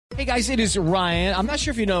Hey guys, it is Ryan. I'm not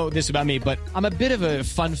sure if you know this about me, but I'm a bit of a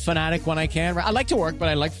fun fanatic when I can. I like to work, but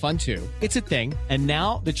I like fun too. It's a thing. And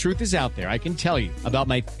now the truth is out there. I can tell you about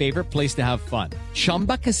my favorite place to have fun.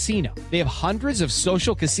 Chumba Casino. They have hundreds of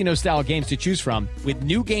social casino style games to choose from with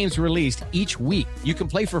new games released each week. You can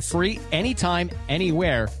play for free anytime,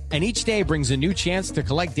 anywhere. And each day brings a new chance to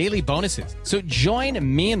collect daily bonuses. So join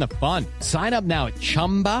me in the fun. Sign up now at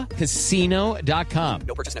ChumbaCasino.com.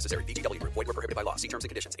 No purchase necessary. VGW Group. Void where prohibited by law. See terms and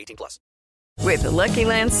conditions. 18+. With the Lucky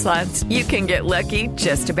Land Slots, you can get lucky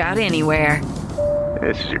just about anywhere.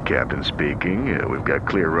 This is your captain speaking. We've got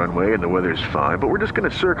clear runway and the weather's fine, but we're just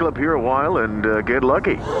going to circle up here a while and get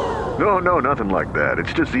lucky. No, nothing like that.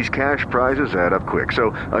 It's just these cash prizes add up quick. So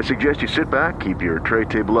I suggest you sit back, keep your tray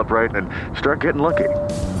table upright, and start getting lucky.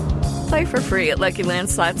 Play for free at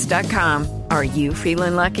LuckyLandSlots.com. Are you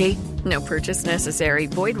feeling lucky? No purchase necessary.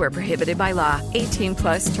 Void where prohibited by law.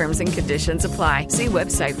 18+ terms and conditions apply. See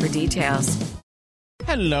website for details.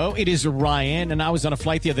 Hello, it is Ryan, and I was on a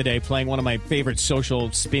flight the other day playing one of my favorite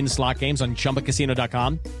social spin slot games on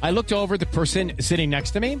ChumbaCasino.com. I looked over at the person sitting next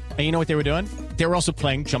to me, and you know what they were doing? They were also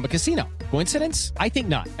playing Chumba Casino. Coincidence? I think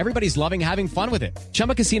not. Everybody's loving having fun with it.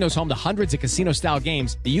 Chumba Casino is home to hundreds of casino-style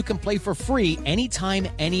games that you can play for free anytime,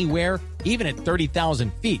 anywhere, even at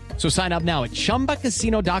 30,000 feet. So sign up now at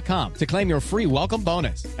ChumbaCasino.com to claim your free welcome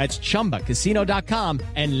bonus. That's ChumbaCasino.com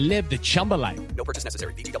and live the Chumba life. No purchase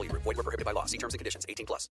necessary. VGW Group. Void where prohibited by law. See terms and conditions.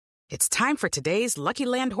 18+. It's time for today's Lucky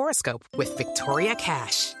Land horoscope with Victoria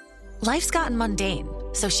Cash. Life's gotten mundane,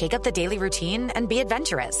 so shake up the daily routine and be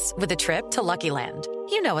adventurous with a trip to Lucky Land.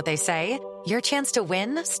 You know what they say. Your chance to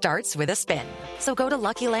win starts with a spin. So go to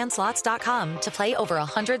LuckyLandSlots.com to play over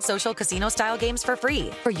 100 social casino-style games for free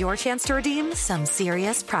for your chance to redeem some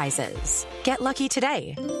serious prizes. Get lucky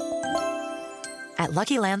today at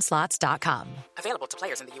LuckyLandSlots.com. Available to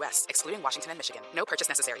players in the U.S., excluding Washington and Michigan. No purchase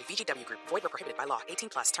necessary. VGW Group. Void where prohibited by law.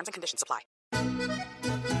 18+. Terms and conditions apply.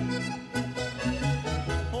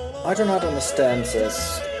 I do not understand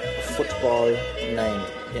this football name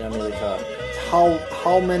in America.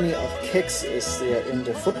 How many of kicks is there in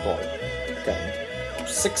the football game?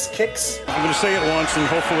 6 kicks? I'm going to say it once and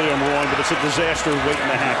hopefully I'm wrong, but it's a disaster waiting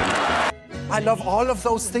to happen. I love all of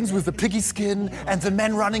those things with the piggy skin and the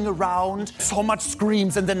men running around. So much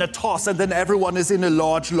screams and then a toss and then everyone is in a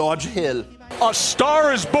large hill. A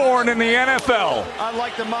star is born in the NFL. I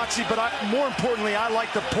like the moxie, but more importantly, I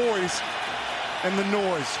like the poise and the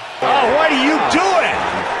noise. Oh, what are you doing?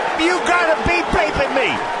 You gotta be paping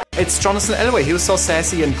me. It's Jonathan Elway. He was so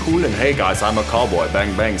sassy and cool and, hey guys, I'm a cowboy.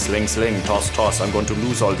 Bang, bang, sling, sling, toss, toss. I'm going to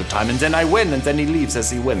lose all the time. And then I win, and then he leaves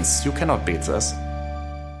as he wins. You cannot beat this.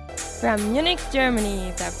 From Munich,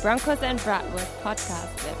 Germany, the Broncos and Bratwurst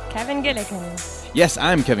podcast with Kevin Gillikin. Yes,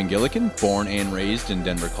 I'm Kevin Gillikin, born and raised in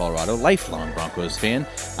Denver, Colorado, lifelong Broncos fan.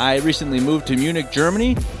 I recently moved to Munich,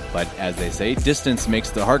 Germany, but as they say, distance makes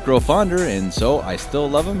the heart grow fonder, and so I still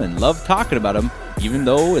love them and love talking about them, even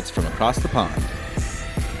though it's from across the pond.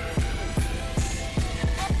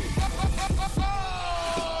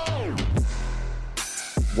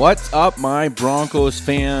 What's up, my Broncos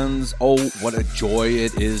fans? Oh, what a joy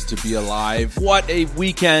it is to be alive. What a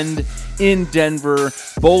weekend in Denver,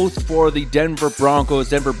 both for the Denver Broncos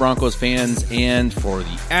fans, and for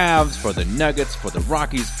the Avs, for the Nuggets, for the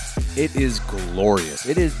Rockies. It is glorious.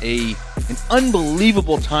 It is an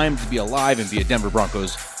unbelievable time to be alive and be a Denver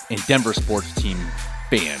Broncos and Denver sports team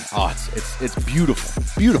fan. Oh, it's beautiful,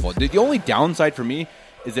 beautiful. The only downside for me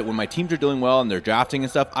is that when my teams are doing well and they're drafting and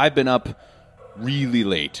stuff, I've been up really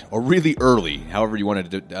late or really early, however you want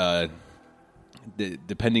to,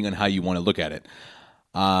 depending on how you want to look at it.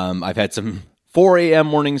 I've had some 4 a.m.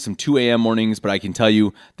 mornings, some 2 a.m. mornings, but I can tell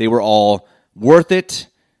you they were all worth it,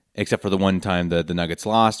 except for the one time the Nuggets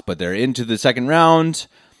lost, but they're into the second round.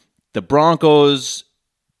 The Broncos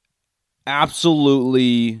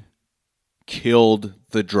absolutely killed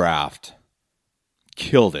the draft.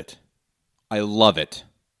 Killed it. I love it.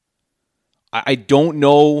 I don't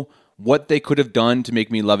know what they could have done to make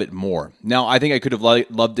me love it more. Now, I think I could have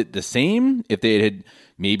loved it the same if they had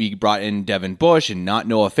maybe brought in Devin Bush and not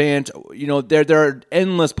Noah Fant. You know, there are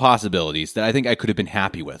endless possibilities that I think I could have been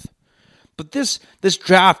happy with. But this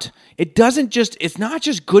draft, it's not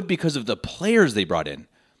just good because of the players they brought in,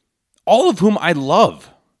 all of whom I love.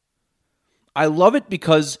 I love it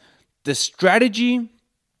because the strategy,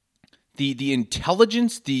 the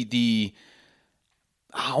intelligence, the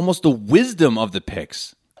almost the wisdom of the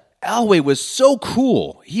picks. Elway was so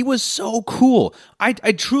cool. He was so cool. I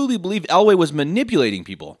truly believe Elway was manipulating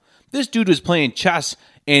people. This dude was playing chess,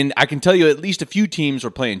 and I can tell you at least a few teams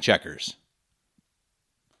were playing checkers.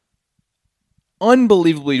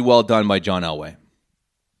 Unbelievably well done by John Elway.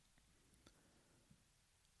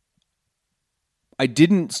 I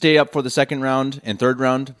didn't stay up for the second round and third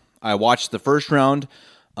round. I watched the first round.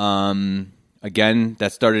 Again,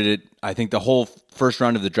 that started at, I think the whole first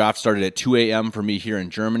round of the draft started at 2 a.m. for me here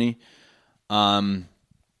in Germany. As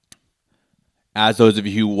those of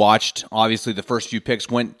you who watched, obviously the first few picks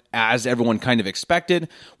went as everyone kind of expected.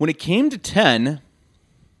 When it came to 10,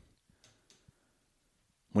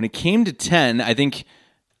 I think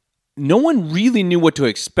no one really knew what to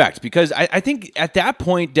expect because I think at that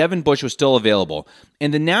point, Devin Bush was still available.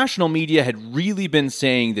 And the national media had really been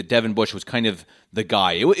saying that Devin Bush was kind of the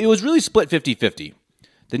guy. It was really split 50-50.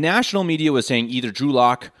 The national media was saying either Drew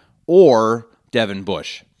Lock or Devin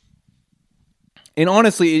Bush. And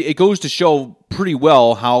honestly, it goes to show pretty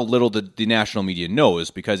well how little the national media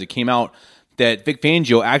knows because it came out that Vic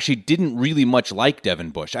Fangio actually didn't really much like Devin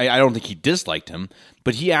Bush. I don't think he disliked him,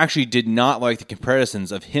 but he actually did not like the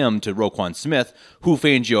comparisons of him to Roquan Smith, who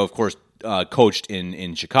Fangio, of course, coached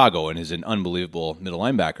in Chicago and is an unbelievable middle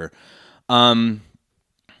linebacker.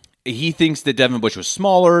 He thinks that Devin Bush was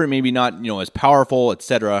smaller, maybe not as powerful,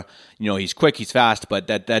 etc. He's quick, he's fast, but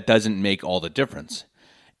that doesn't make all the difference.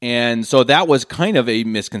 And so that was kind of a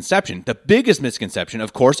misconception. The biggest misconception,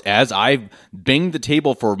 of course, as I've banged the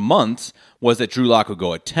table for months, was that Drew Lock would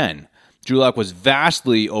go at 10. Drew Lock was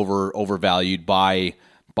vastly overvalued by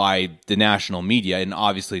the national media and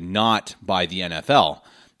obviously not by the NFL.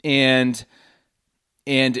 And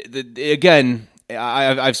again,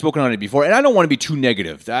 I've spoken on it before, and I don't want to be too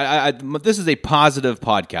negative. This is a positive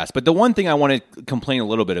podcast, but the one thing I want to complain a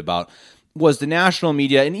little bit about was the national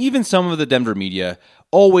media and even some of the Denver media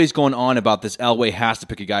always going on about this Elway has to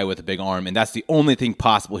pick a guy with a big arm, and that's the only thing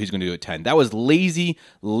possible he's going to do at 10. That was lazy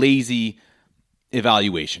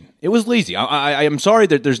evaluation. It was lazy. I am sorry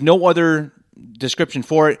that there's no other description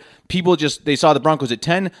for it. People they saw the Broncos at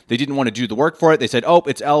 10. They didn't want to do the work for it. They said, oh,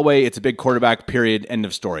 it's Elway. It's a big quarterback, period, end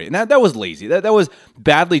of story. And that was lazy. That was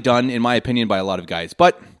badly done, in my opinion, by a lot of guys.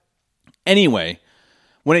 But anyway,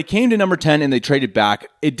 when it came to number 10 and they traded back,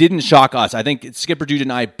 it didn't shock us. I think Skipper Dude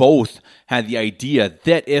and I both had the idea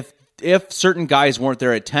that if certain guys weren't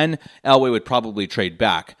there at 10, Elway would probably trade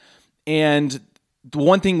back. And the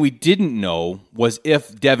one thing we didn't know was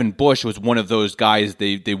if Devin Bush was one of those guys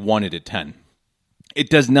they wanted at 10. It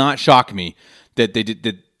does not shock me that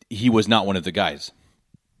that he was not one of the guys.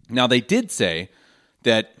 Now, they did say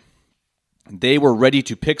that they were ready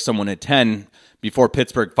to pick someone at 10 before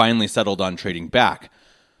Pittsburgh finally settled on trading back.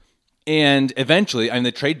 And eventually,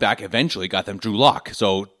 the trade back eventually got them Drew Lock.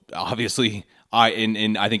 So obviously,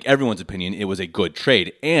 in I think everyone's opinion, it was a good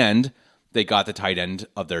trade. And they got the tight end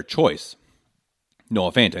of their choice,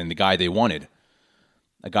 Noah Fant, and the guy they wanted,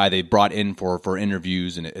 a guy they brought in for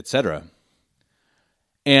interviews and etc.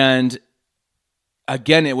 And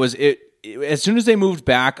again, it was as soon as they moved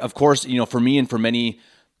back. Of course, for me and for many,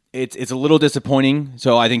 it's a little disappointing.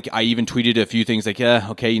 So I think I even tweeted a few things like, yeah,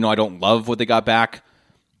 okay, I don't love what they got back.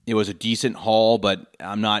 It was a decent haul, but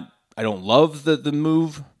I don't love the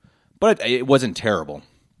move, but it wasn't terrible.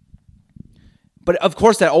 But of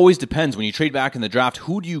course, that always depends when you trade back in the draft.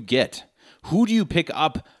 Who do you get? Who do you pick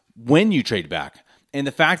up when you trade back? And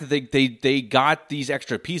the fact that they got these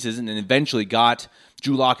extra pieces and then eventually got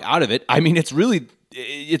Drew Lock out of it,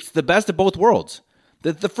 it's the best of both worlds.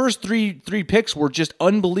 The first three picks were just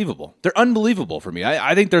unbelievable. They're unbelievable for me.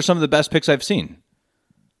 I think they're some of the best picks I've seen.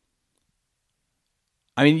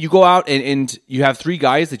 You go out and you have three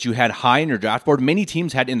guys that you had high in your draft board. Many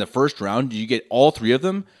teams had in the first round. Did you get all three of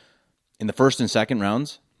them in the first and second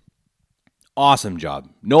rounds? Awesome job.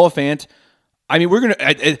 Noah Fant.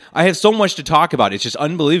 I have so much to talk about. It's just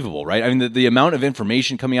unbelievable, right? The amount of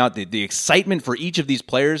information coming out, the excitement for each of these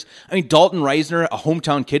players. Dalton Reisner, a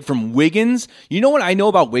hometown kid from Wiggins. You know what I know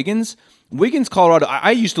about Wiggins? Wiggins, Colorado.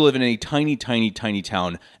 I used to live in a tiny, tiny, tiny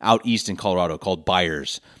town out east in Colorado called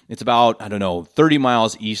Byers. It's about, 30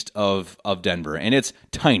 miles east of Denver, and it's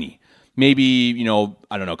tiny. Maybe, maybe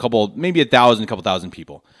 1,000, a couple thousand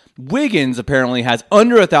people. Wiggins apparently has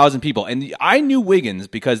under 1,000 people, and I knew Wiggins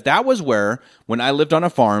because that was where, when I lived on a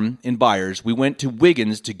farm in Byers, we went to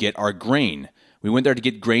Wiggins to get our grain. We went there to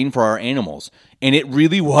get grain for our animals, and it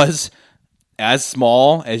really was as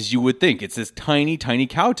small as you would think. It's this tiny, tiny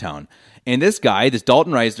cow town. And this guy, this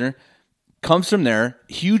Dalton Reisner, comes from there,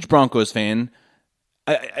 huge Broncos fan.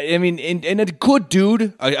 And a good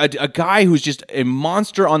dude, a guy who's just a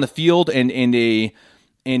monster on the field and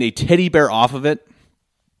a teddy bear off of it.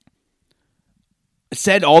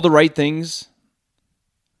 Said all the right things.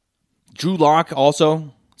 Drew Lock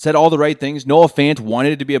also said all the right things. Noah Fant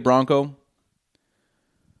wanted to be a Bronco.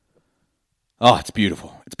 Oh, it's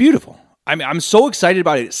beautiful. It's beautiful. I'm so excited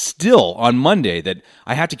about it still on Monday that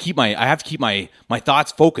I have to keep my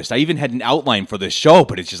thoughts focused. I even had an outline for this show,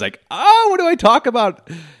 but it's just like, what do I talk about?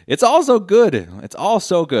 It's all so good. It's all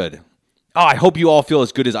so good. I hope you all feel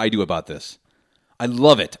as good as I do about this. I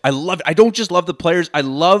love it. I don't just love the players. I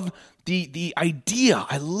love the idea.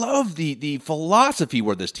 I love the philosophy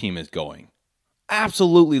where this team is going.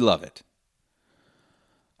 Absolutely love it.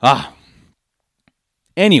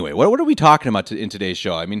 Anyway, what are we talking about in today's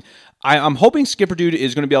show? I mean, I'm hoping Skipper Dude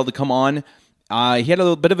is going to be able to come on. He had a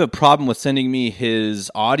little bit of a problem with sending me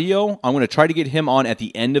his audio. I'm going to try to get him on at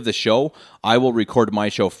the end of the show. I will record my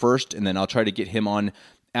show first, and then I'll try to get him on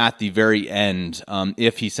at the very end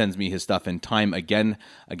if he sends me his stuff in time. Again,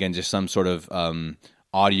 just some sort of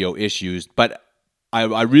audio issues. But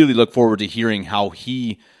I really look forward to hearing how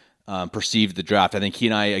he perceived the draft. I think he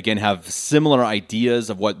and I, again, have similar ideas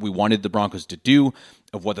of what we wanted the Broncos to do,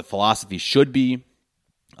 of what the philosophy should be.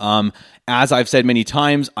 As I've said many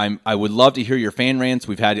times, I would love to hear your fan rants.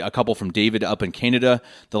 We've had a couple from David up in Canada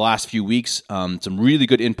the last few weeks. Some really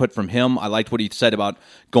good input from him. I liked what he said about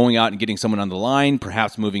going out and getting someone on the line,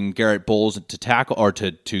 perhaps moving Garrett Bowles to tackle or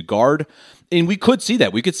to guard. And we could see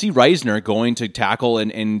that. We could see Reisner going to tackle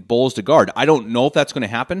and Bowles to guard. I don't know if that's going to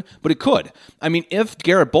happen, but it could. I mean, if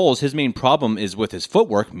Garrett Bowles, his main problem is with his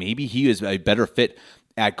footwork, maybe he is a better fit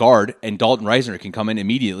at guard, and Dalton Reisner can come in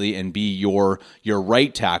immediately and be your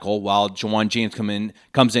right tackle, while Juwan James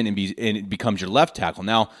comes in and becomes your left tackle.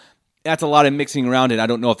 Now, that's a lot of mixing around, and I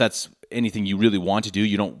don't know if that's anything you really want to do.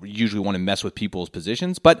 You don't usually want to mess with people's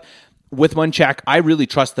positions, but with Munchak, I really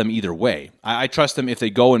trust them either way. I trust them if they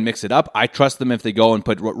go and mix it up. I trust them if they go and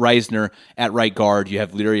put Reisner at right guard. You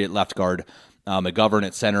have Leary at left guard. McGovern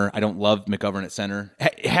at center. I don't love McGovern at center.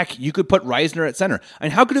 Heck, you could put Reisner at center.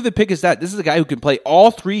 And how good of a pick is that? This is a guy who can play all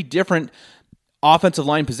three different offensive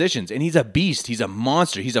line positions, and he's a beast. He's a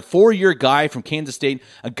monster. He's a 4-year guy from Kansas State,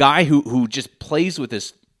 a guy who just plays with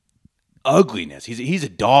this ugliness. He's a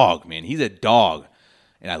dog, man. He's a dog,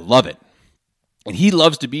 and I love it. And he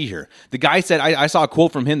loves to be here. The guy said, I saw a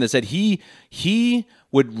quote from him that said he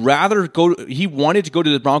would rather he wanted to go to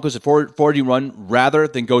the Broncos at 40 run rather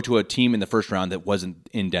than go to a team in the first round that wasn't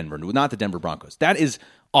in Denver, not the Denver Broncos. That is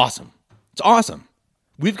awesome. It's awesome.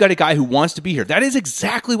 We've got a guy who wants to be here. That is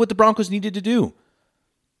exactly what the Broncos needed to do.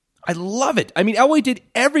 I love it. I mean, Elway did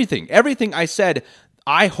everything. Everything I said,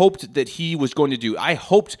 I hoped that he was going to do. I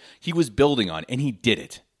hoped he was building on, and he did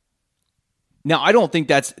it. Now, I don't think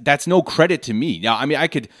that's no credit to me. Now, I mean, I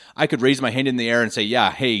could raise my hand in the air and say,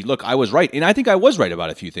 yeah, hey, look, I was right. And I think I was right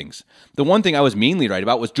about a few things. The one thing I was mainly right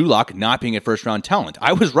about was Drew Lock not being a first-round talent.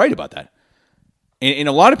 I was right about that. And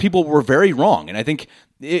a lot of people were very wrong. And I think,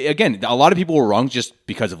 again, a lot of people were wrong just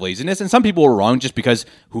because of laziness, and some people were wrong just because,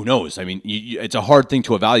 who knows? I mean, it's a hard thing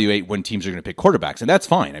to evaluate when teams are going to pick quarterbacks, and that's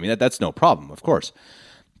fine. I mean, that's no problem, of course.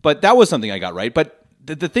 But that was something I got right. But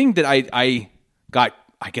the thing that I got,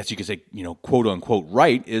 I guess you could say, quote unquote,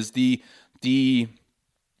 right, is the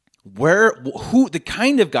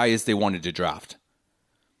kind of guys they wanted to draft.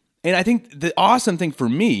 And I think the awesome thing for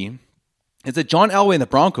me is that John Elway and the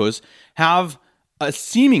Broncos have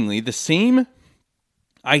seemingly the same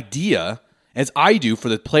idea as I do for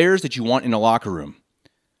the players that you want in a locker room.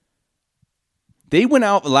 They went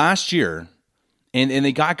out last year and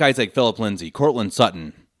they got guys like Phillip Lindsay, Cortland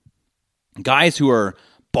Sutton, guys who are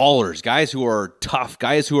ballers, guys who are tough,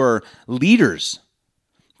 guys who are leaders,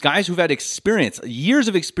 guys who've had experience, years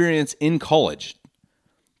of experience in college.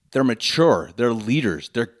 They're mature, they're leaders,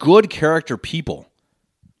 they're good character people.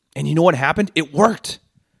 And you know what happened? It worked.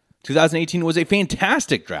 2018 was a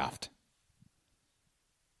fantastic draft.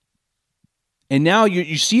 And now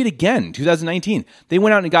you see it again, 2019. They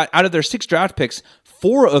went out and got, out of their 6 draft picks,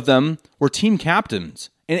 4 of them were team captains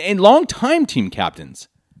and long-time team captains.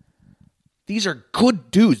 These are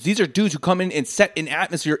good dudes. These are dudes who come in and set an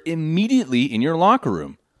atmosphere immediately in your locker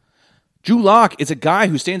room. Drew Lock is a guy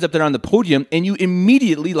who stands up there on the podium and you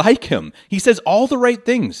immediately like him. He says all the right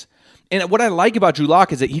things. And what I like about Drew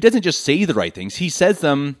Lock is that he doesn't just say the right things. He says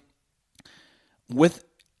them with,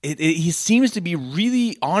 he seems to be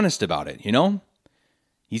really honest about it,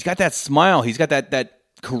 He's got that smile. He's got that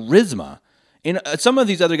charisma. And some of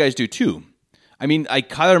these other guys do too. I mean,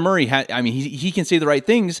 Kyler Murray, he can say the right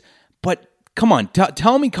things, but come on,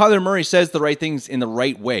 tell me Kyler Murray says the right things in the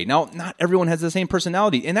right way. Now, not everyone has the same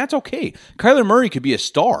personality, and that's okay. Kyler Murray could be a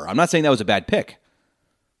star. I'm not saying that was a bad pick.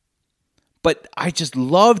 But I just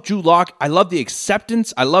love Drew Lock. I love the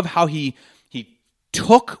acceptance. I love how he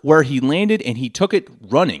took where he landed, and he took it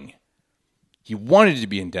running. He wanted to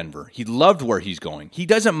be in Denver. He loved where he's going. He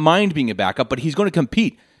doesn't mind being a backup, but he's going to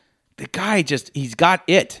compete. The guy he's got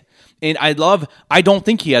it. And I don't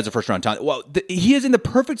think he has a first-round talent. Well, he is in the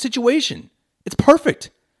perfect situation. It's perfect.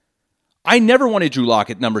 I never wanted Drew Lock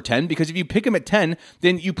at number 10 because if you pick him at 10,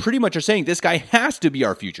 then you pretty much are saying this guy has to be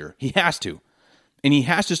our future. He has to. And he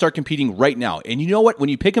has to start competing right now. And you know what? When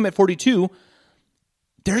you pick him at 42,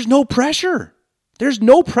 there's no pressure. There's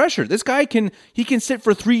no pressure. This guy can sit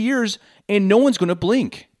for 3 years and no one's going to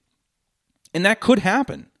blink. And that could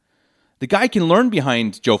happen. The guy can learn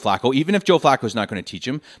behind Joe Flacco, even if Joe Flacco is not going to teach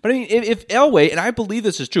him. But I mean, if Elway, and I believe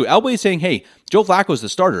this is true, Elway is saying, hey, Joe Flacco is the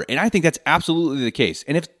starter. And I think that's absolutely the case.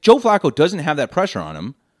 And if Joe Flacco doesn't have that pressure on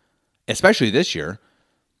him, especially this year,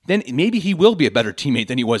 then maybe he will be a better teammate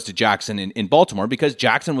than he was to Jackson in Baltimore because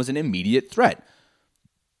Jackson was an immediate threat.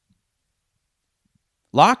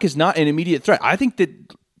 Locke is not an immediate threat. I think that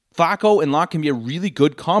Flacco and Locke can be a really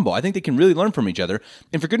good combo. I think they can really learn from each other.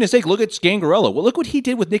 And for goodness sake, look at Scangarello. Well, look what he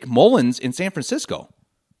did with Nick Mullins in San Francisco.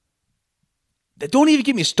 Don't even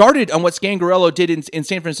get me started on what Scangarello did in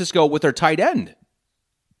San Francisco with their tight end.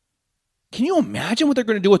 Can you imagine what they're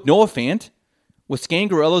going to do with Noah Fant, with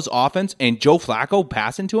Scangarello's offense and Joe Flacco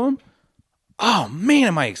passing to him? Oh man,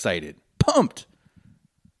 am I excited. Pumped.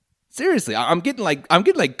 Seriously, I'm getting like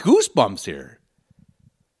goosebumps here.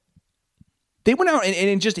 They went out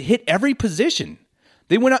and just hit every position.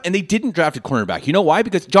 They went out and they didn't draft a cornerback. You know why?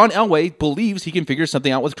 Because John Elway believes he can figure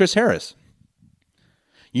something out with Chris Harris.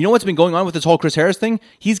 You know what's been going on with this whole Chris Harris thing?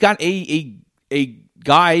 He's got a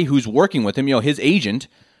guy who's working with him, his agent,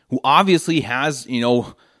 who obviously has,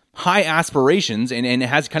 high aspirations and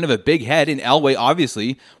has kind of a big head, and Elway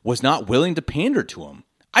obviously was not willing to pander to him.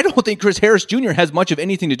 I don't think Chris Harris Jr. has much of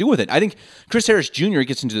anything to do with it. I think Chris Harris Jr.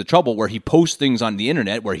 gets into the trouble where he posts things on the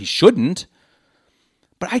internet where he shouldn't.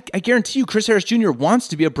 But I guarantee you, Chris Harris Jr. wants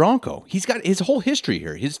to be a Bronco. He's got his whole history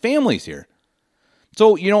here. His family's here.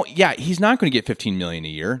 So, he's not going to get $15 million a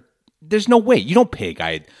year. There's no way. You don't pay a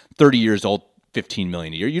guy 30 years old $15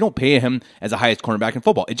 million a year. You don't pay him as the highest cornerback in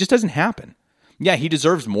football. It just doesn't happen. Yeah, he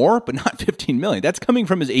deserves more, but not $15 million. That's coming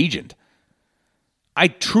from his agent. I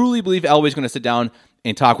truly believe Elway's going to sit down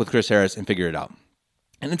and talk with Chris Harris and figure it out.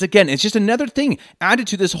 And it's just another thing added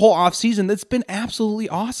to this whole offseason that's been absolutely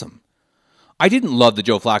awesome. I didn't love the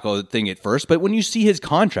Joe Flacco thing at first, but when you see his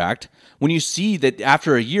contract, when you see that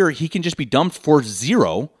after a year he can just be dumped for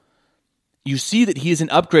 $0, you see that he is an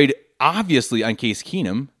upgrade, obviously, on Case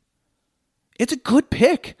Keenum. It's a good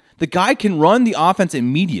pick. The guy can run the offense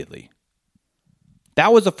immediately.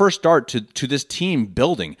 That was the first start to this team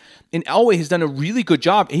building. And Elway has done a really good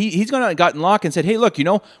job. He's gone out and gotten Locke and said, hey, look,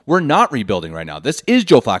 we're not rebuilding right now. This is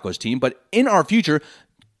Joe Flacco's team, but in our future,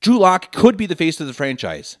 Drew Lock could be the face of the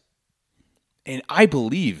franchise. And I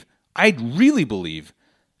really believe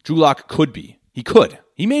Drew Lock could be. He could.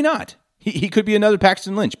 He may not. He could be another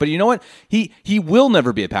Paxton Lynch. But you know what? He will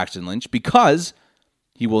never be a Paxton Lynch because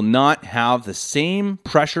he will not have the same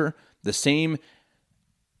pressure, the same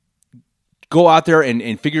go out there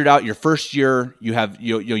and figure it out your first year. You have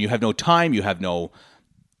no time, you have no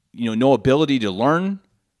ability to learn.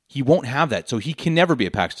 He won't have that. So he can never be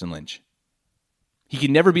a Paxton Lynch. He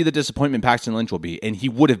can never be the disappointment Paxton Lynch will be, and he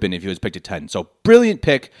would have been if he was picked at 10. So brilliant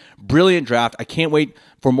pick, brilliant draft. I can't wait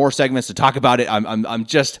for more segments to talk about it.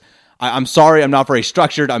 I'm sorry I'm not very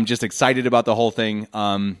structured. I'm just excited about the whole thing.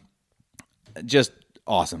 Just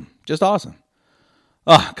awesome.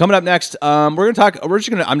 Coming up next, I'm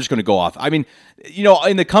just gonna go off. I mean,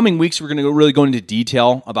 in the coming weeks, we're gonna really go into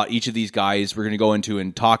detail about each of these guys. We're gonna go into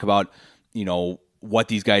and talk about, what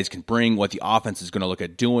these guys can bring, what the offense is going to look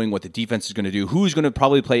at doing, what the defense is going to do, who's going to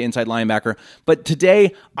probably play inside linebacker. But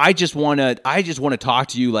today, I just want to talk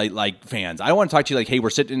to you like fans. I want to talk to you like, hey,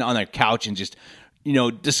 we're sitting on a couch and just,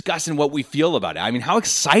 discussing what we feel about it. I mean, how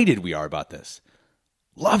excited we are about this.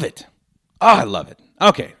 Love it. Oh, I love it.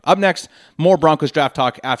 Okay, up next, more Broncos draft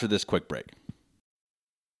talk after this quick break.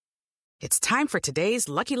 It's time for today's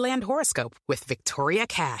Lucky Land horoscope with Victoria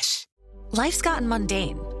Cash. Life's gotten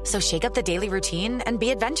mundane, so shake up the daily routine and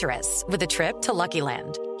be adventurous with a trip to Lucky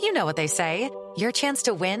Land. You know what they say, your chance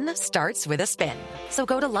to win starts with a spin. So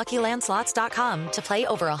go to LuckyLandSlots.com to play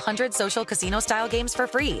over 100 social casino-style games for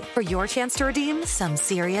free for your chance to redeem some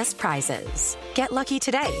serious prizes. Get lucky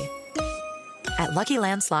today at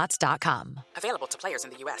LuckyLandSlots.com. Available to players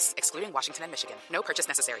in the U.S., excluding Washington and Michigan. No purchase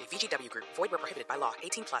necessary. VGW Group. Void where prohibited by law.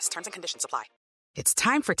 18+. Terms and conditions apply. It's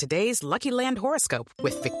time for today's Lucky Land horoscope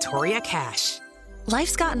with Victoria Cash.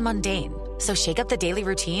 Life's gotten mundane, so shake up the daily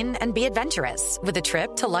routine and be adventurous with a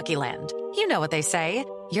trip to Lucky Land. You know what they say,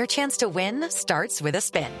 your chance to win starts with a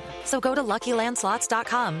spin. So go to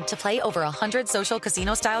LuckyLandSlots.com to play over 100 social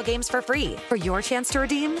casino-style games for free for your chance to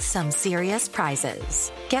redeem some serious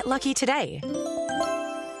prizes. Get lucky today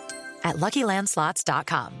at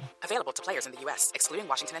LuckyLandSlots.com. Available to players in the U.S., excluding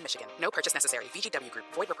Washington and Michigan. No purchase necessary. VGW Group.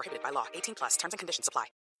 Void where prohibited by law. 18+. Terms and conditions apply.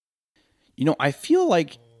 You know, I feel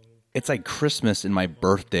like it's like Christmas and my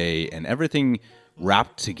birthday and everything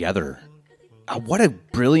wrapped together. What a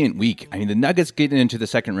brilliant week. I mean, the Nuggets getting into the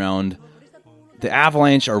second round. The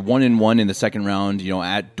Avalanche are 1-1 in the second round, you know,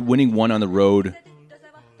 at winning one on the road.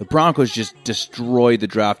 The Broncos just destroyed the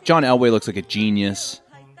draft. John Elway looks like a genius.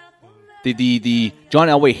 The John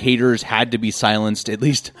Elway haters had to be silenced, at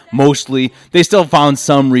least mostly. They still found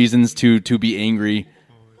some reasons to be angry.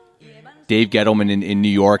 Dave Gettleman in New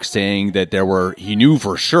York saying that he knew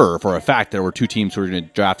for a fact, there were two teams who were going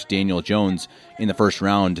to draft Daniel Jones in the first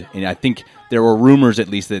round. And I think there were rumors, at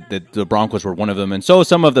least, that the Broncos were one of them. And so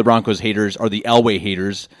some of the Broncos haters, or the Elway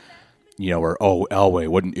haters, you know, were, Elway,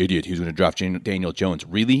 what an idiot. He was going to draft Daniel Jones.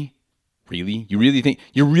 Really? Really? You really think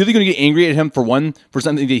you're really going to get angry at him for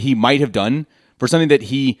something that he might have done, for something that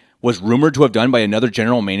he was rumored to have done by another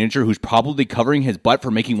general manager who's probably covering his butt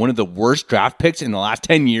for making one of the worst draft picks in the last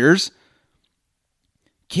 10 years?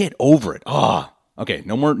 Get over it. Okay,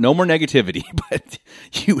 no more negativity. But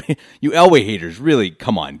you Elway haters, really,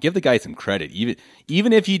 come on, give the guy some credit.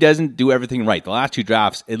 Even if he doesn't do everything right, the last two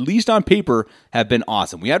drafts, at least on paper, have been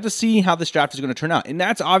awesome. We have to see how this draft is going to turn out, and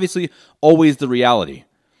that's obviously always the reality.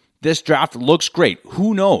 This draft looks great.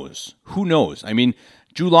 Who knows? I mean,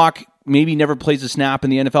 Drew Lock maybe never plays a snap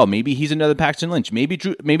in the NFL. Maybe he's another Paxton Lynch. Maybe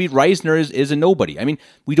Reisner is a nobody. I mean,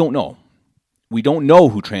 we don't know. We don't know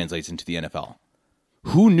who translates into the NFL.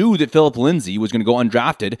 Who knew that Philip Lindsay was going to go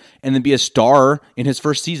undrafted and then be a star in his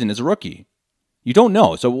first season as a rookie? You don't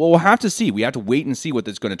know. So we'll have to see. We have to wait and see what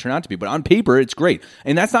that's going to turn out to be. But on paper, it's great.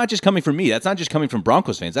 And that's not just coming from me. That's not just coming from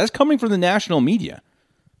Broncos fans. That's coming from the national media.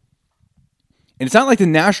 And it's not like the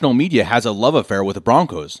national media has a love affair with the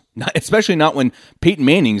Broncos, especially not when Peyton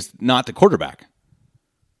Manning's not the quarterback.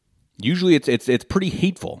 Usually it's pretty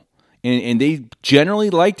hateful. And they generally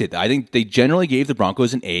liked it. I think they generally gave the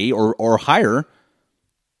Broncos an A or higher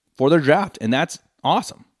for their draft, and that's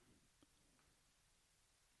awesome.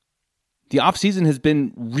 The offseason has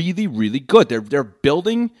been really, really good. They're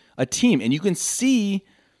building a team, and you can see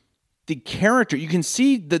the character. You can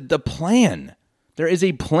see the plan. There is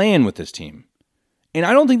a plan with this team. And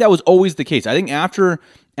I don't think that was always the case. I think after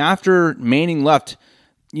Manning left,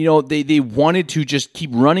 you know, they wanted to just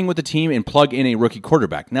keep running with the team and plug in a rookie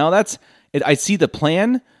quarterback. Now I see the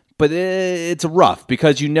plan, but it's rough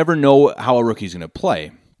because you never know how a rookie's going to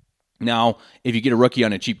play. Now, if you get a rookie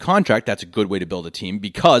on a cheap contract, that's a good way to build a team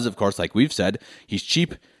because, of course, like we've said, he's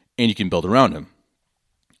cheap and you can build around him.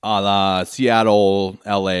 A la Seattle,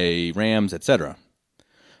 LA, Rams, etc.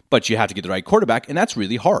 But you have to get the right quarterback, and that's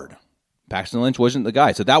really hard. Paxton Lynch wasn't the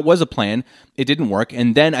guy. So that was a plan. It didn't work.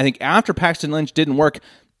 And then I think after Paxton Lynch didn't work,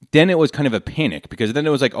 then it was kind of a panic because then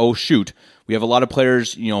it was like, oh, shoot, we have a lot of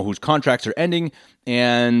players, you know, whose contracts are ending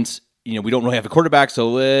and, you know, we don't really have a quarterback. So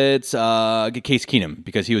let's get Case Keenum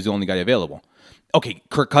because he was the only guy available. Okay,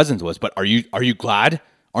 Kirk Cousins was, but are you glad?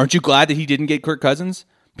 Aren't you glad that he didn't get Kirk Cousins?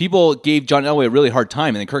 People gave John Elway a really hard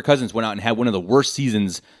time, and then Kirk Cousins went out and had one of the worst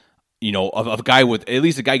seasons, you know, of a guy with at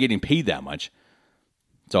least a guy getting paid that much.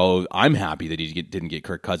 So I'm happy that he didn't get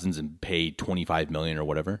Kirk Cousins and pay $25 million or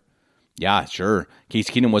whatever. Yeah, sure. Case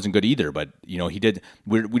Keenum wasn't good either, but you know he did.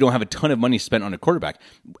 We don't have a ton of money spent on a quarterback.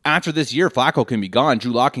 After this year, Flacco can be gone.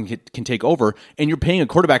 Drew Lock can take over, and you're paying a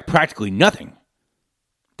quarterback practically nothing.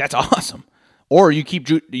 That's awesome. Or you keep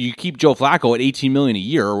Joe Flacco at $18 million a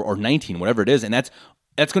year or $19, whatever it is, and that's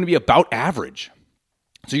going to be about average.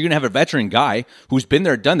 So you're going to have a veteran guy who's been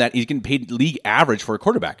there, done that. He's getting paid league average for a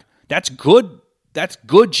quarterback. That's good. That's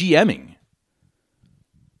good GMing.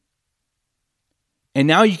 And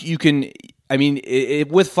now you can, I mean,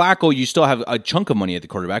 with Flacco, you still have a chunk of money at the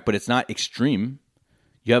quarterback, but it's not extreme.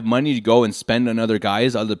 You have money to go and spend on other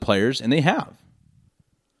guys, other players, and they have.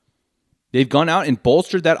 They've gone out and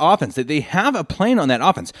bolstered that offense. They have a plan on that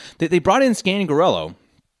offense. They brought in Scangarello,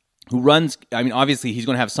 who runs, I mean, obviously he's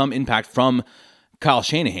going to have some impact from Kyle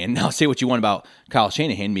Shanahan. Now, say what you want about Kyle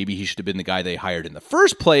Shanahan. Maybe he should have been the guy they hired in the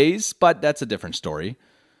first place, but that's a different story.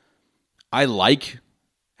 I like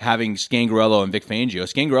having Scangarello and Vic Fangio.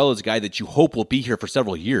 Scangarello is a guy that you hope will be here for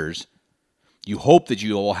several years. You hope that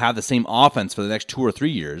you will have the same offense for the next 2 or 3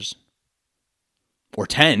 years. Or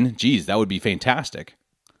 10. Geez, that would be fantastic.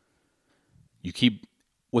 You keep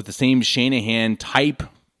with the same Shanahan type,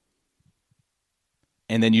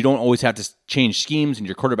 and then you don't always have to change schemes, and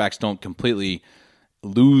your quarterbacks don't completely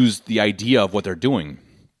lose the idea of what they're doing.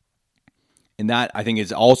 And that, I think,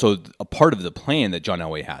 is also a part of the plan that John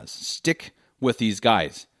Elway has. Stick with these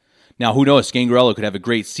guys. Now, who knows? Scangarello could have a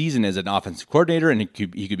great season as an offensive coordinator, and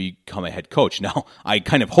he could become a head coach. Now, I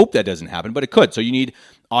kind of hope that doesn't happen, but it could. So you need,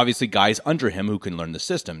 obviously, guys under him who can learn the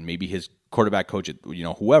system. Maybe his quarterback coach,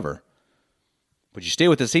 whoever. But you stay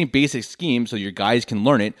with the same basic scheme so your guys can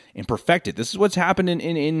learn it and perfect it. This is what's happened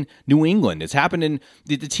in New England. It's happened in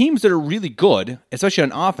the teams that are really good, especially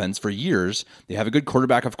on offense for years. They have a good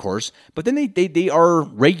quarterback, of course, but then they are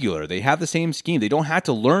regular. They have the same scheme. They don't have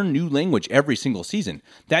to learn new language every single season.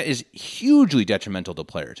 That is hugely detrimental to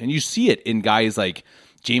players. And you see it in guys like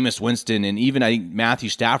Jameis Winston and even, I think, Matthew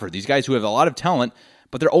Stafford, these guys who have a lot of talent,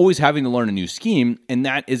 but they're always having to learn a new scheme, and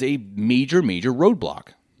that is a major, major roadblock.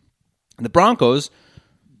 The Broncos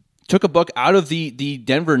took a book out of the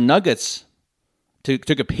Denver Nuggets,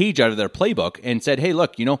 took a page out of their playbook and said, hey,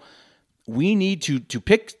 look, we need to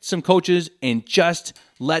pick some coaches and just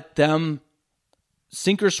let them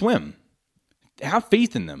sink or swim. Have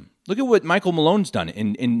faith in them. Look at what Michael Malone's done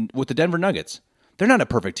with the Denver Nuggets. They're not a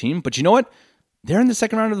perfect team, but you know what? They're in the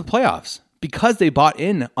second round of the playoffs. Because they bought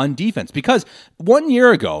in on defense. Because 1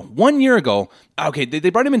 year ago, okay, they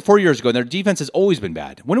brought him in 4 years ago, and their defense has always been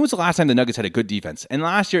bad. When was the last time the Nuggets had a good defense? And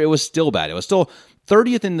last year, it was still bad. It was still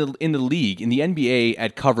 30th in the league, in the NBA,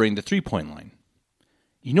 at covering the three-point line.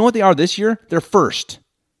 You know what they are this year? They're first.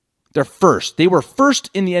 They're first. They were first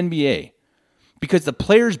in the NBA. Because the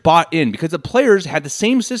players bought in. Because the players had the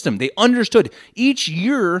same system. They understood. Each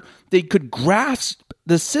year, they could grasp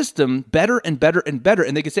the system better and better and better.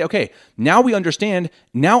 And they could say, okay, now we understand.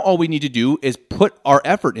 Now all we need to do is put our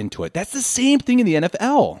effort into it. That's the same thing in the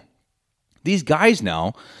NFL. These guys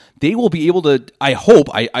now, they will be able to,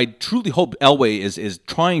 I truly hope Elway is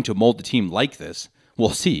trying to mold the team like this. We'll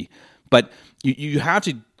see. But you have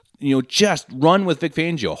to, just run with Vic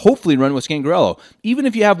Fangio. Hopefully run with Scangarello. Even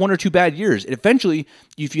if you have 1 or 2 bad years, eventually,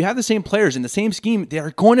 if you have the same players in the same scheme, they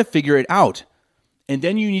are going to figure it out. And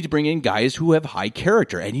then you need to bring in guys who have high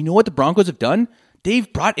character. And you know what the Broncos have done?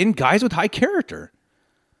 They've brought in guys with high character.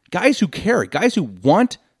 Guys who care. Guys who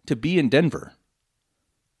want to be in Denver.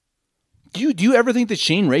 Do you ever think that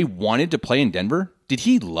Shane Ray wanted to play in Denver? Did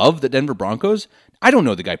he love the Denver Broncos? I don't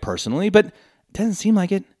know the guy personally, but it doesn't seem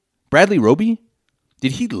like it. Bradley Roby?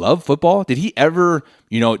 Did he love football? Did he ever,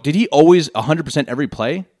 did he always 100% every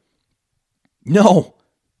play? No,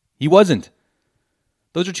 he wasn't.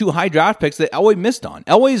 Those are 2 high draft picks that Elway missed on.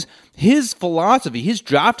 His philosophy, his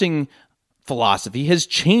drafting philosophy has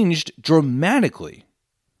changed dramatically.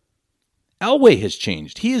 Elway has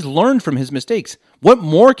changed. He has learned from his mistakes. What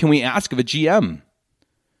more can we ask of a GM?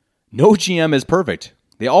 No GM is perfect.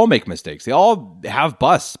 They all make mistakes. They all have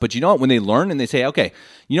busts. But you know what? When they learn and they say, okay,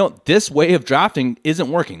 this way of drafting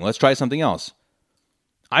isn't working. Let's try something else.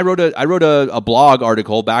 I wrote a blog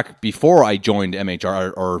article back before I joined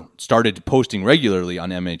MHR or started posting regularly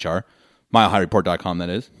on MHR, milehighreport.com that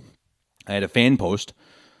is. I had a fan post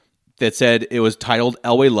that said it was titled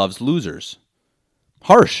Elway Loves Losers.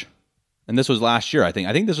 Harsh. And this was last year, I think.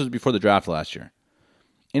 I think this was before the draft last year.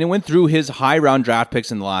 And it went through his high round draft picks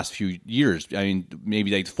in the last few years. I mean,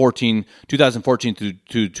 maybe like 2014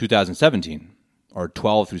 through 2017 or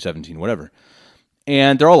 12 through 17, whatever.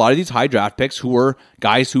 And there are a lot of these high draft picks who were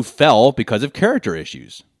guys who fell because of character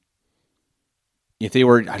issues. If they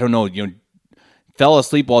were, fell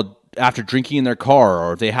asleep after drinking in their car,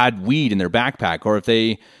 or if they had weed in their backpack, or if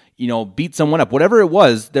they, beat someone up, whatever it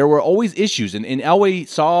was, there were always issues. And Elway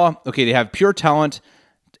saw, okay, they have pure talent,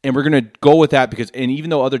 and we're going to go with that and even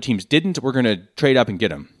though other teams didn't, we're going to trade up and get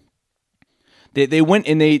them. They went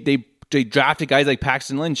and they drafted guys like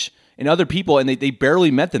Paxton Lynch and other people, and they barely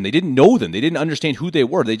met them. They didn't know them. They didn't understand who they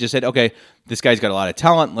were. They just said, okay, this guy's got a lot of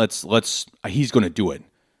talent. He's going to do it.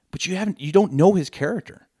 But you don't know his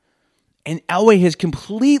character. And Elway has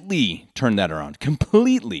completely turned that around.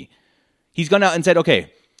 Completely. He's gone out and said,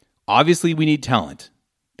 okay, obviously we need talent.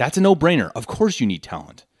 That's a no-brainer. Of course you need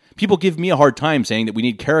talent. People give me a hard time saying that we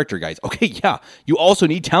need character guys. Okay, yeah, you also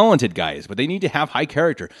need talented guys, but they need to have high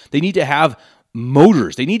character. They need to have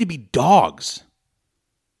motors. They need to be dogs.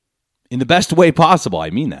 In the best way possible, I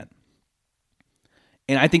mean that.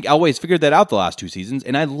 And I think Elway's figured that out the last 2 seasons,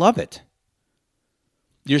 and I love it.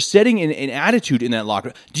 You're setting an attitude in that locker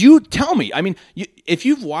room. Do you tell me? I mean, if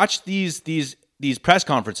you've watched these press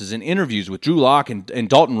conferences and interviews with Drew Lock and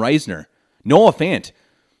Dalton Reisner, Noah Fant,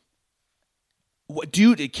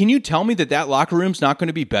 can you tell me that locker room's not going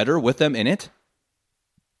to be better with them in it?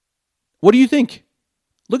 What do you think?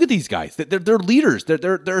 Look at these guys. They're leaders.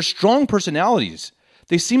 They're strong personalities.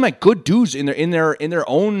 They seem like good dudes in their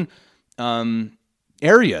own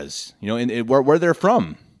areas. Where they're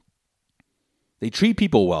from. They treat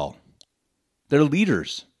people well. They're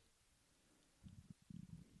leaders.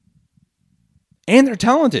 And they're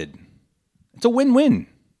talented. It's a win-win.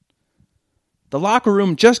 The locker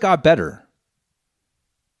room just got better.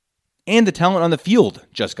 And the talent on the field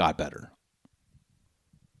just got better.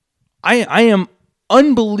 I am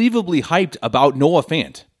unbelievably hyped about Noah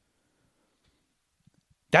Fant.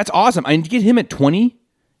 That's awesome. I mean, to get him at 20,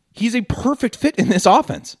 he's a perfect fit in this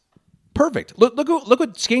offense. Perfect. Look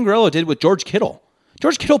what Scangarello did with George Kittle.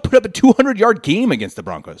 George Kittle put up a 200-yard game against the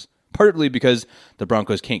Broncos, partly because the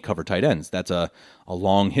Broncos can't cover tight ends. That's a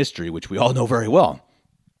long history, which we all know very well.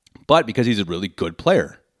 But because he's a really good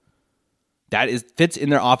player. That fits in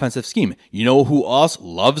their offensive scheme. You know who else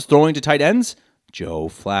loves throwing to tight ends? Joe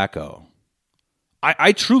Flacco.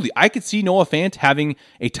 I could see Noah Fant having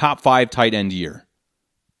a top 5 tight end year.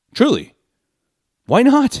 Truly. Why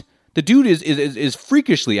not? The dude is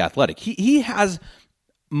freakishly athletic. He has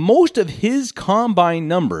most of his combine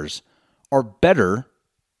numbers are better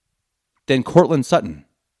than Cortland Sutton.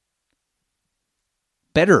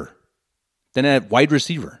 Better than a wide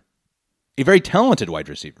receiver. A very talented wide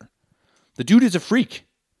receiver. The dude is a freak.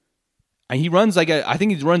 And he runs I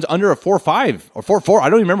think he runs under a 4.5 or 4.4. I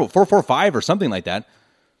don't even remember, 4.45 or something like that.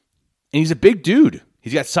 And he's a big dude.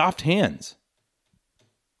 He's got soft hands.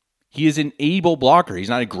 He is an able blocker. He's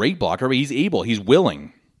not a great blocker, but he's able. He's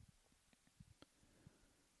willing.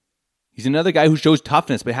 He's another guy who shows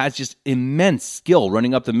toughness, but has just immense skill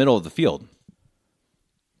running up the middle of the field.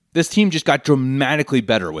 This team just got dramatically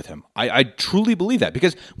better with him. I truly believe that.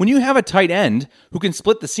 Because when you have a tight end who can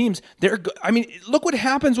split the seams, look what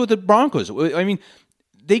happens with the Broncos. I mean,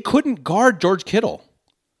 they couldn't guard George Kittle.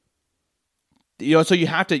 So you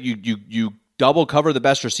have to you double cover the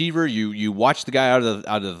best receiver. You watch the guy out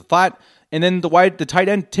of the flat, and then the tight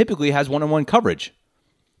end typically has one-on-one coverage.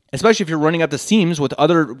 Especially if you're running up the seams with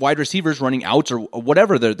other wide receivers running outs or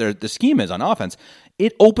whatever the scheme is on offense,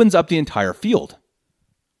 it opens up the entire field.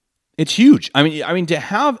 It's huge. I mean, to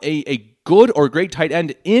have a good or great tight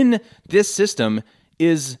end in this system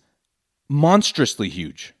is monstrously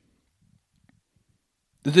huge.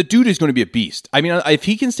 The dude is going to be a beast. I mean, if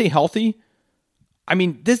he can stay healthy,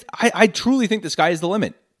 I truly think the sky is the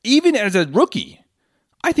limit. Even as a rookie,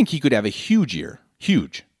 I think he could have a huge year.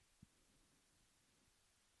 Huge.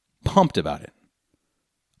 Pumped about it.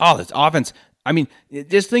 Oh, this offense.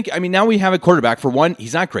 Just think, now we have a quarterback. For one,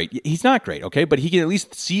 he's not great. He's not great, okay? But he can at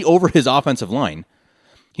least see over his offensive line.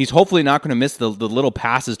 He's hopefully not going to miss the little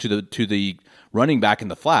passes to the running back in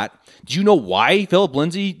the flat. Do you know why Philip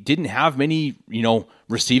Lindsay didn't have many,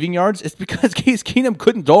 receiving yards? It's because Case Keenum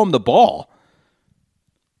couldn't throw him the ball.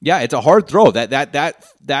 Yeah, it's a hard throw.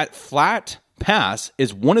 That flat pass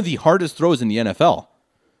is one of the hardest throws in the NFL.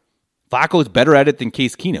 Flacco's better at it than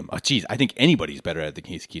Case Keenum. Oh, geez, I think anybody's better at it than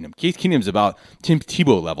Case Keenum. Case Keenum's about Tim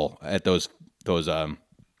Tebow level at those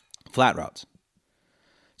flat routes.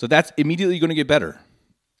 So that's immediately going to get better.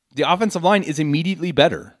 The offensive line is immediately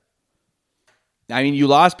better. You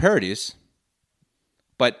lost Paradis,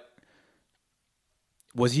 but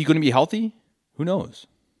was he going to be healthy? Who knows?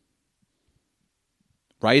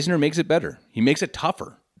 Reisner makes it better. He makes it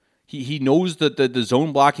tougher. He knows the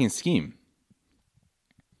zone blocking scheme.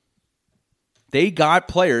 They got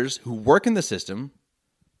players who work in the system.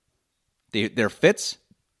 They're fits,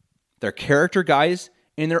 they're character guys,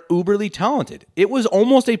 and they're uberly talented. It was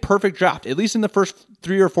almost a perfect draft, at least in the first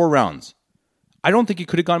 3 or 4 rounds. I don't think it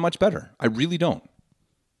could have gone much better. I really don't.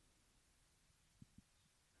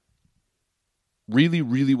 Really,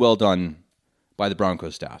 really well done by the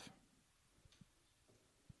Broncos staff.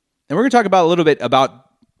 And we're going to talk about a little bit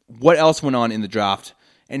about what else went on in the draft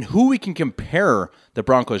and who we can compare the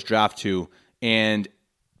Broncos draft to, and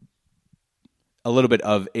a little bit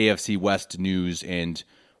of AFC West news and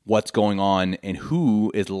what's going on and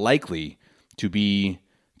who is likely to be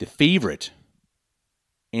the favorite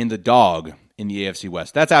and the dog in the AFC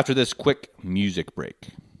West. That's after this quick music break.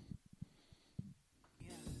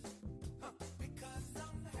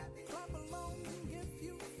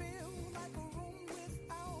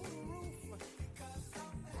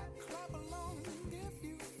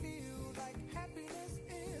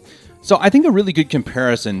 So I think a really good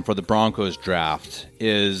comparison for the Broncos draft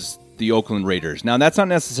is the Oakland Raiders. Now, that's not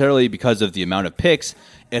necessarily because of the amount of picks.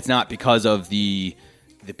 It's not because of the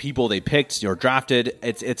people they picked or drafted.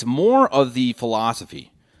 It's more of the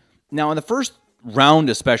philosophy. Now, in the first round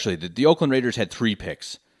especially, the Oakland Raiders had 3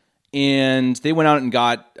 picks. And they went out and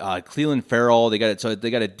got Clelin Ferrell. They got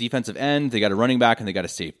a defensive end, they got a running back, and they got a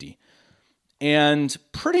safety. And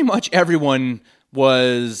pretty much everyone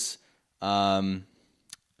was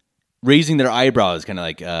raising their eyebrows, kind of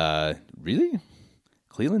like, really?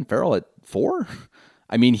 Clelin Ferrell at 4?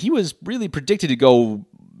 He was really predicted to go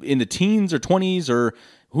in the teens or 20s or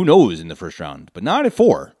who knows in the first round, but not at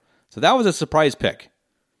 4. So that was a surprise pick.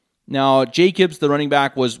 Now, Jacobs, the running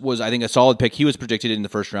back, was I think, a solid pick. He was predicted in the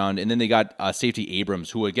first round. And then they got safety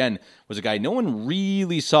Abrams, who, again, was a guy no one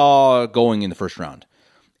really saw going in the first round.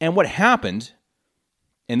 And what happened,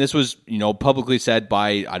 and this was, publicly said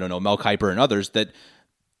by, Mel Kiper and others, that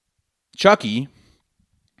Chucky,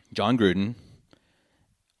 John Gruden,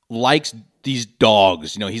 likes these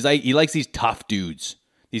dogs. He likes these tough dudes,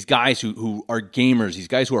 these guys who are gamers, these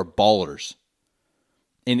guys who are ballers.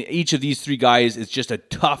 And each of these three guys is just a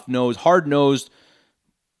tough-nosed, hard-nosed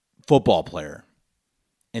football player.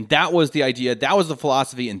 And that was the idea, that was the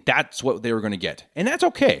philosophy, and that's what they were going to get. And that's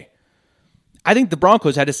okay. I think the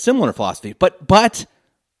Broncos had a similar philosophy, but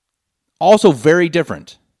also very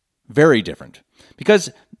different. Very different.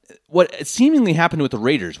 Because what seemingly happened with the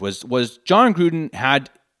Raiders was John Gruden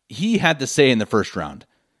had the say in the first round,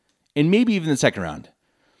 and maybe even the second round.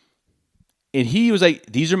 And he was like,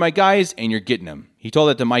 these are my guys, and you're getting them. He told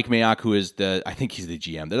that to Mike Mayock, who is I think he's the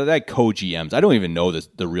GM. They're like co-GMs. I don't even know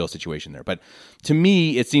the real situation there. But to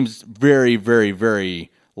me, it seems very, very,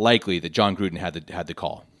 very likely that John Gruden had the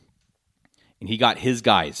call. And he got his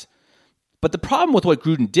guys. But the problem with what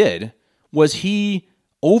Gruden did was he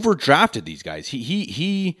overdrafted these guys.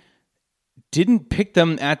 He didn't pick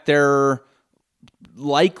them at their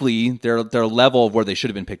level of where they should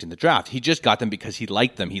have been picked in the draft. He just got them because he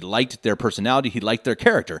liked them. He liked their personality. He liked their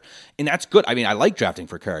character. And that's good. I mean, I like drafting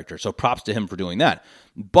for character, so props to him for doing that.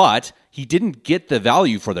 But he didn't get the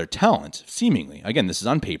value for their talent, seemingly. Again, this is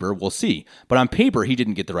on paper. We'll see. But on paper, he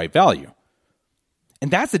didn't get the right value. And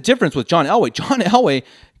that's the difference with John Elway. John Elway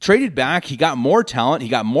traded back. He got more talent. He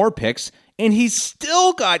got more picks. And he's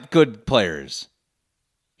still got good players.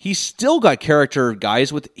 He's still got character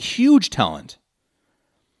guys with huge talent.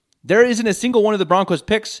 There isn't a single one of the Broncos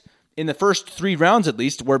picks in the first 3 rounds, at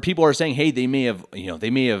least, where people are saying, "Hey, they may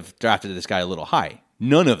have drafted this guy a little high."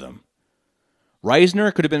 None of them.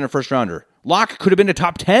 Reisner could have been a first rounder. Locke could have been a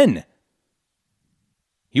top 10.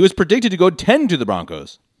 He was predicted to go 10 to the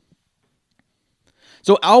Broncos.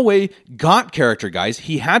 So Elway got character guys.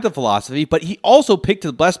 He had the philosophy, but he also picked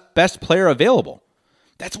the best player available.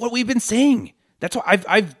 That's what we've been saying. That's why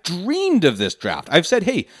I've dreamed of this draft. I've said,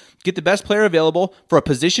 hey, get the best player available for a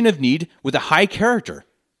position of need with a high character.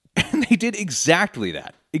 And they did exactly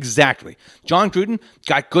that. Exactly. John Gruden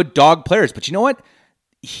got good dog players, but you know what?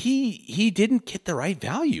 He didn't get the right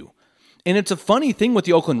value. And it's a funny thing with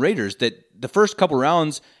the Oakland Raiders that the first couple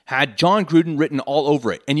rounds had John Gruden written all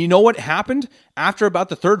over it. And you know what happened after about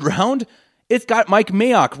the 3rd round? It's got Mike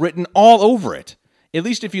Mayock written all over it. At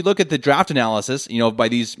least if you look at the draft analysis, by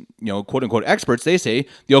these, quote unquote experts, they say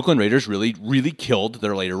the Oakland Raiders really, really killed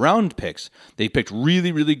their later round picks. They picked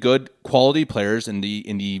really, really good quality players in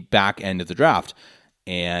the back end of the draft.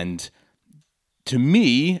 And to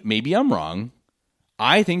me, maybe I'm wrong,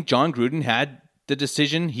 I think John Gruden had the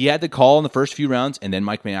decision. He had the call in the first few rounds, and then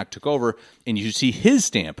Mike Mayock took over, and you see his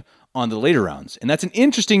stamp on the later rounds. And that's an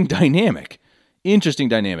interesting dynamic.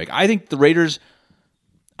 I think the Raiders,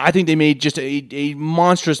 they made just a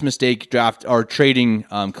monstrous mistake trading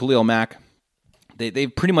Khalil Mack.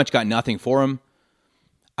 They've pretty much got nothing for him.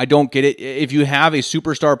 I don't get it. If you have a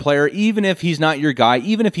superstar player, even if he's not your guy,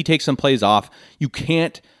 even if he takes some plays off, you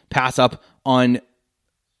can't pass up on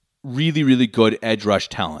really, really good edge rush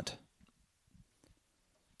talent.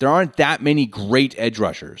 There aren't that many great edge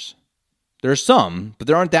rushers. There are some, but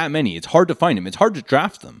there aren't that many. It's hard to find them. It's hard to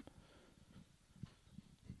draft them.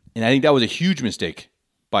 And I think that was a huge mistake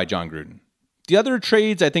by John Gruden. The other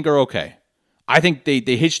trades I think are okay. I think they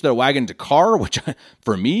hitched their wagon to Carr, which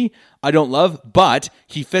for me, I don't love, but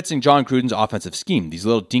he fits in John Gruden's offensive scheme. These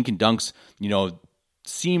little dink and dunks,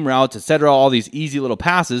 seam routes, etc., all these easy little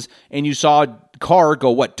passes. And you saw Carr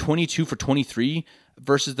go, 22 for 23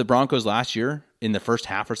 versus the Broncos last year in the first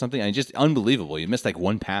half or something. I mean, just unbelievable. He missed like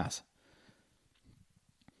one pass.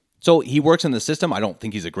 So he works in the system. I don't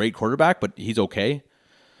think he's a great quarterback, but he's okay.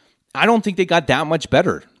 I don't think they got that much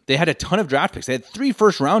better. They had a ton of draft picks. They had 3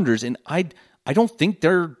 first-rounders, and I don't think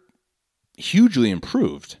they're hugely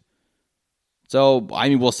improved. So,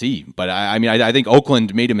 we'll see. But, I think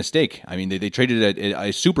Oakland made a mistake. They traded a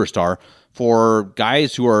superstar for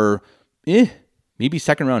guys who are maybe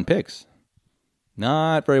second-round picks.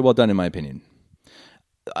 Not very well done, in my opinion.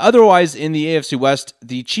 Otherwise, in the AFC West,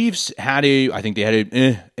 the Chiefs had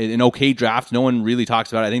an okay draft. No one really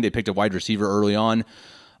talks about it. I think they picked a wide receiver early on.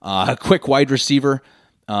 A quick wide receiver,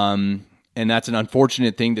 and that's an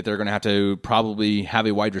unfortunate thing that they're going to have to probably have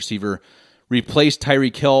a wide receiver replace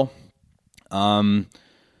Tyreek Hill.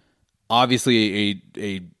 Obviously,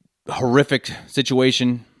 a horrific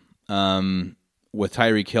situation with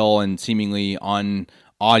Tyreek Hill and seemingly on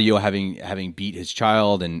audio having beat his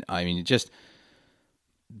child, and I mean, it's.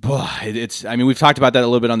 I mean, we've talked about that a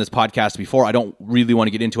little bit on this podcast before. I don't really want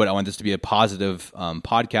to get into it. I want this to be a positive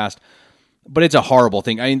podcast, but it's a horrible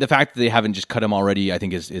thing. I mean, the fact that they haven't just cut him already, I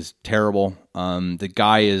think, is terrible. The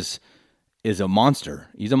guy is a monster.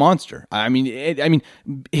 He's a monster. I mean,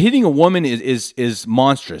 hitting a woman is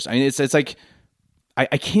monstrous. I mean, it's like I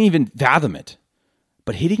can't even fathom it.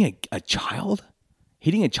 But hitting a child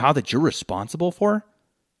that you're responsible for,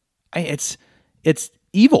 it's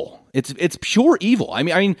evil. It's pure evil. I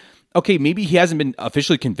mean, okay, maybe he hasn't been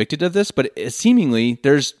officially convicted of this, but seemingly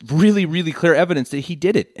there's really, really clear evidence that he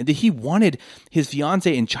did it and that he wanted his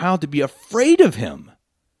fiance and child to be afraid of him.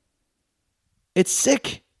 It's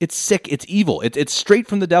sick. It's sick. It's evil. It's straight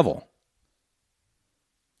from the devil.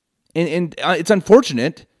 And it's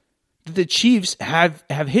unfortunate that the Chiefs have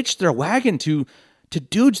hitched their wagon to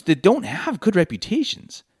dudes that don't have good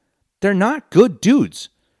reputations. They're not good dudes.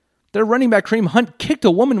 Their running back Kareem Hunt kicked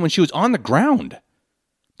a woman when she was on the ground.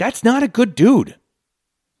 That's not a good dude.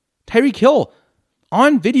 Tyreek Hill,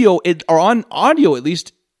 on video or on audio at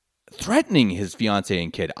least, threatening his fiance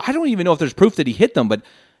and kid. I don't even know if there's proof that he hit them, but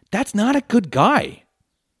that's not a good guy.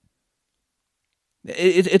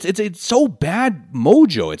 It's so bad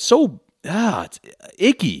mojo. It's so it's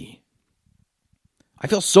icky. I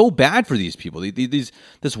feel so bad for these people.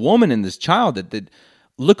 This woman and this child that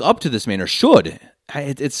look up to this man or should.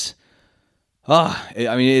 It's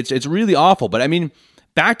really awful. But I mean,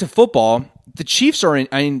 back to football. The Chiefs are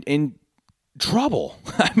in trouble.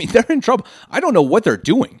 I mean, they're in trouble. I don't know what they're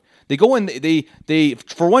doing. They go in. They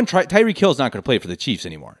for one, Tyreek Hill is not going to play for the Chiefs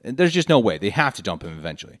anymore. There's just no way. They have to dump him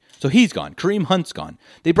eventually. So he's gone. Kareem Hunt's gone.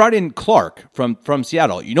 They brought in Clark from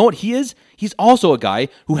Seattle. You know what he is? He's also a guy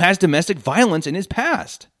who has domestic violence in his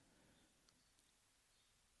past.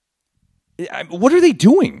 What are they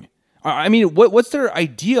doing? I mean, what's their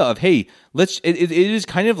idea of, hey, it is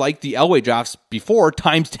kind of like the Elway drafts before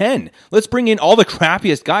times 10. Let's bring in all the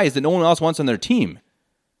crappiest guys that no one else wants on their team.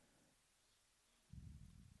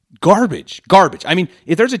 Garbage. I mean,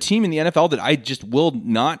 if there's a team in the NFL that I just will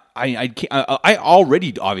not, I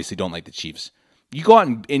already obviously don't like the Chiefs. You go out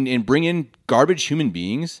and bring in garbage human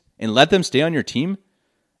beings and let them stay on your team.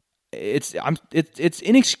 It's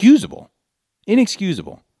inexcusable.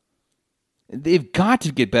 Inexcusable. They've got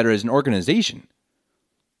to get better as an organization.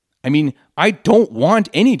 I mean, I don't want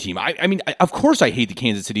any team. I mean, of course I hate the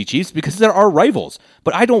Kansas City Chiefs because they're our rivals,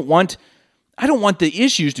 but I don't want the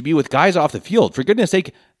issues to be with guys off the field. For goodness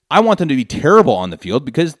sake, I want them to be terrible on the field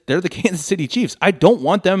because they're the Kansas City Chiefs. I don't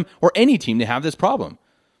want them or any team to have this problem.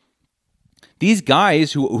 These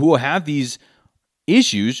guys who have these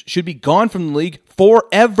issues should be gone from the league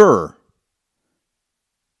forever.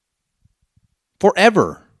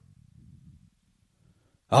 Forever.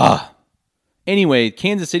 Anyway,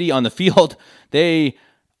 Kansas City on the field, I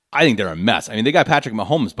think they're a mess. I mean, they got Patrick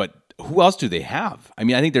Mahomes, but who else do they have? I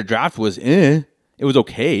mean, I think their draft was it was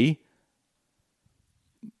okay.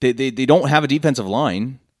 They don't have a defensive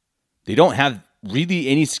line. They don't have really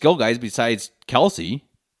any skill guys besides Kelsey.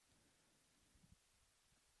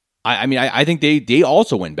 I think they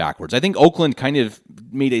also went backwards. I think Oakland kind of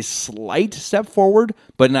made a slight step forward,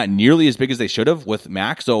 but not nearly as big as they should have with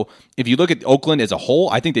Mac. So if you look at Oakland as a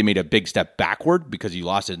whole, I think they made a big step backward because you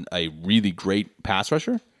lost a really great pass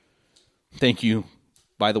rusher. Thank you,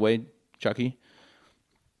 by the way, Chucky.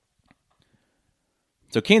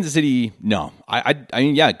 So Kansas City, no. I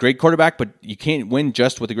mean, yeah, great quarterback, but you can't win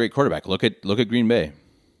just with a great quarterback. Look at Green Bay.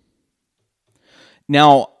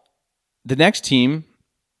 Now, the next team,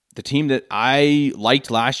 the team that I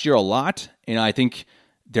liked last year a lot, and I think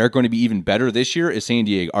they're going to be even better this year, is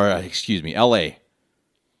LA.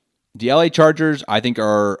 The LA Chargers, I think,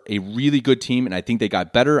 are a really good team, and I think they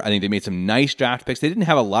got better. I think they made some nice draft picks. They didn't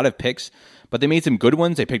have a lot of picks, but they made some good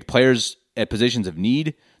ones. They picked players at positions of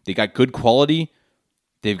need. They got good quality.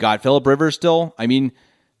 They've got Phillip Rivers still. I mean,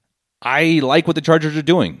 I like what the Chargers are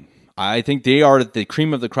doing. I think they are the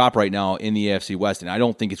cream of the crop right now in the AFC West, and I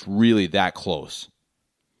don't think it's really that close.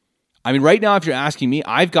 I mean, right now, if you're asking me,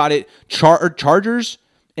 I've got it Chargers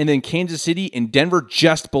and then Kansas City and Denver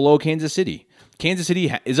just below Kansas City. Kansas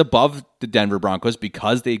City is above the Denver Broncos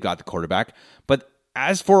because they've got the quarterback. But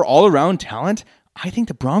as for all-around talent, I think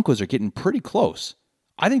the Broncos are getting pretty close.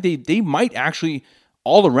 I think they might actually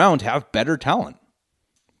all-around have better talent.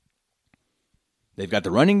 They've got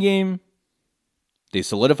the running game. They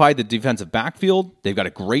solidified the defensive backfield. They've got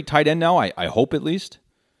a great tight end now, I hope at least.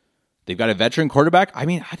 They've got a veteran quarterback. I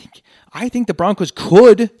mean, I think the Broncos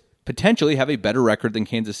could potentially have a better record than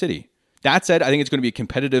Kansas City. That said, I think it's going to be a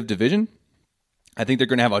competitive division. I think they're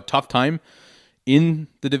going to have a tough time in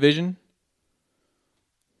the division.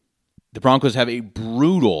 The Broncos have a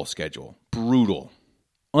brutal schedule. Brutal.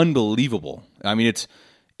 Unbelievable. I mean,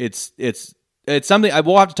 it's something I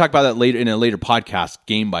will have to talk about that later in a later podcast,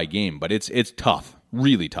 game by game, but it's tough.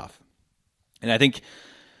 Really tough. And I think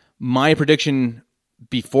my prediction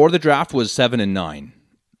before the draft was 7-9.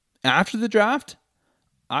 After the draft,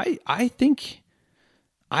 I think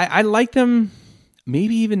I like them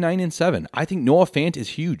maybe even 9-7. I think Noah Fant is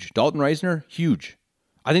huge. Dalton Reisner, huge.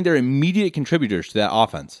 I think they're immediate contributors to that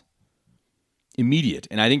offense. Immediate.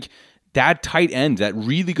 And I think that tight end, that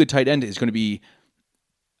really good tight end, is going to be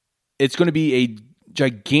a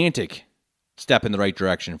gigantic step in the right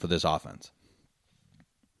direction for this offense.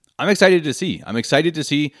 I'm excited to see. I'm excited to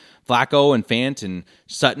see Flacco and Fant and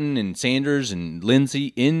Sutton and Sanders and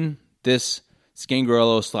Lindsey in this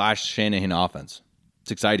Scangarello/Shanahan offense.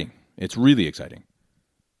 It's exciting. It's really exciting.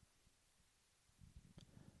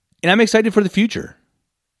 And I'm excited for the future.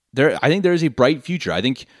 I think there is a bright future. I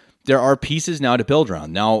think there are pieces now to build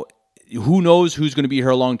around. Now, who knows who's going to be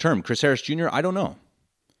here long term? Chris Harris Jr., I don't know.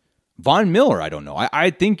 Von Miller, I don't know.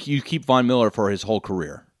 I think you keep Von Miller for his whole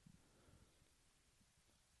career.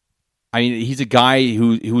 I mean, he's a guy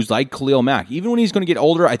who's like Khalil Mack. Even when he's going to get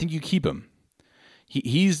older, I think you keep him.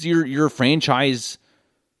 He's your franchise,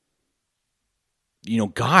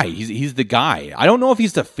 guy. He's the guy. I don't know if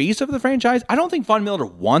he's the face of the franchise. I don't think Von Miller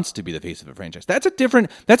wants to be the face of the franchise.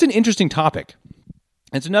 That's an interesting topic.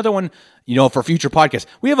 It's another one, for future podcasts.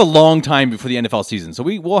 We have a long time before the NFL season, so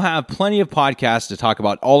we will have plenty of podcasts to talk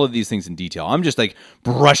about all of these things in detail. I'm just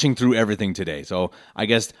brushing through everything today, so I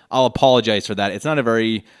guess I'll apologize for that. It's not a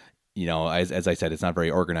very, as I said, it's not very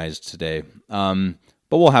organized today. But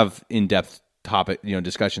we'll have in-depth topic,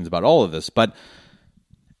 discussions about all of this. But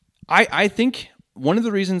I think one of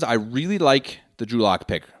the reasons I really like the Drew Lock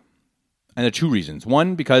pick, and there are two reasons.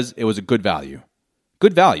 One, because it was a good value.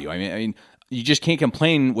 Good value. I mean, you just can't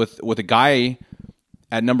complain with a guy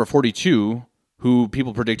at number 42 who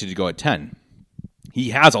people predicted to go at 10. He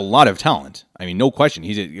has a lot of talent. I mean, no question.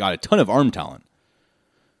 He's got a ton of arm talent.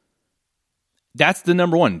 That's the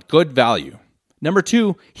number one. Good value. Number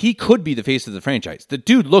two, he could be the face of the franchise. The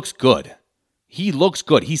dude looks good. He looks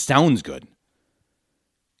good. He sounds good.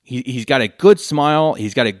 He's got a good smile.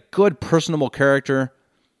 He's got a good personable character.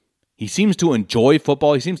 He seems to enjoy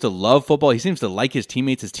football. He seems to love football. He seems to like his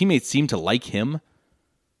teammates. His teammates seem to like him.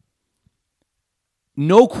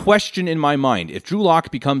 No question in my mind, if Drew Lock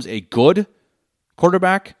becomes a good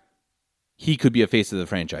quarterback, he could be a face of the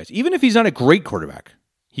franchise. Even if he's not a great quarterback,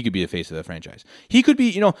 he could be a face of the franchise. He could be,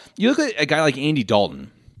 you look at a guy like Andy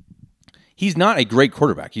Dalton. He's not a great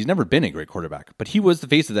quarterback. He's never been a great quarterback, but he was the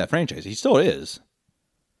face of that franchise. He still is.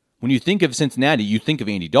 When you think of Cincinnati, you think of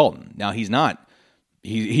Andy Dalton. Now, he's not.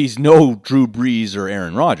 He's no Drew Brees or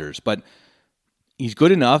Aaron Rodgers, but he's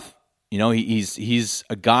good enough. He's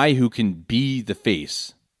a guy who can be the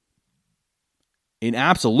face. And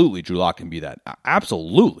absolutely, Drew Lock can be that.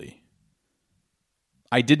 Absolutely.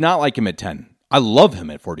 I did not like him at 10. I love him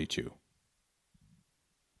at 42.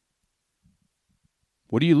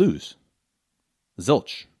 What do you lose?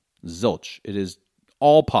 Zilch. It is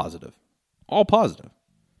all positive. All positive.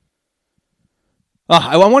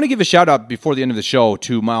 I want to give a shout out before the end of the show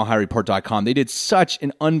to MileHighReport.com. They did such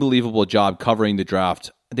an unbelievable job covering the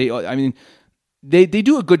draft. They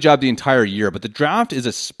do a good job the entire year, but the draft is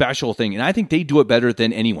a special thing, and I think they do it better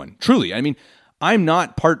than anyone. Truly. I mean, I'm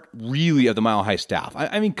not part really of the Mile High staff.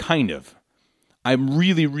 I mean, kind of. I'm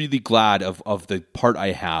really, really glad of the part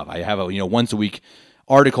I have. I have a once a week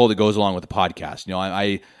article that goes along with the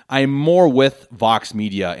podcast. I'm more with Vox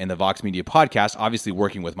Media and the Vox Media podcast, obviously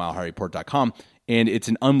working with MileHighReport.com. And it's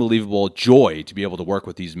an unbelievable joy to be able to work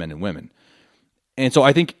with these men and women. And so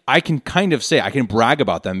I think I can kind of say, I can brag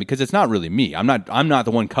about them because it's not really me. I'm not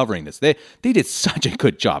the one covering this. They did such a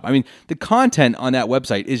good job. I mean, the content on that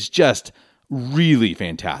website is just really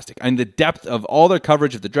fantastic. And the depth of all their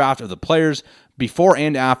coverage of the draft, of the players, before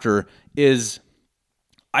and after is,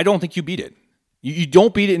 I don't think you beat it. You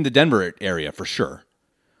don't beat it in the Denver area for sure.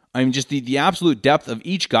 I mean, just the absolute depth of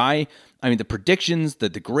each guy. I mean, the predictions, the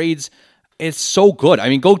grades. It's so good. I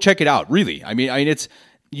mean, go check it out, really. I mean, it's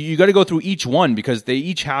you got to go through each one because they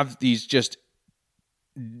each have these just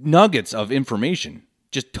nuggets of information,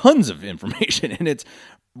 just tons of information, and it's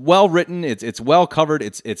well written. It's well covered.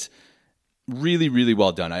 It's really, really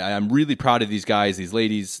well done. I'm really proud of these guys, these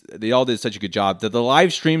ladies. They all did such a good job. The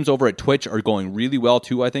live streams over at Twitch are going really well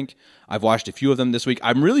too, I think. I've watched a few of them this week.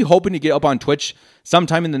 I'm really hoping to get up on Twitch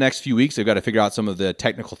sometime in the next few weeks. I've got to figure out some of the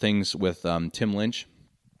technical things with Tim Lynch.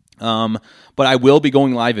 But I will be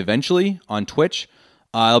going live eventually on Twitch.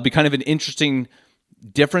 It'll be kind of an interesting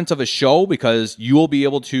difference of a show because you will be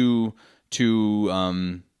able to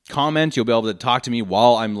kind comment. You'll be able to talk to me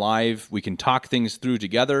while I'm live. We can talk things through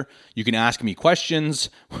together. You can ask me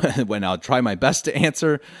questions when I'll try my best to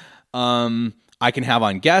answer. I can have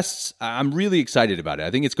on guests. I'm really excited about it.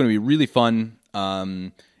 I think it's going to be really fun.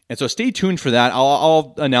 And so stay tuned for that.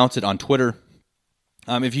 I'll announce it on Twitter.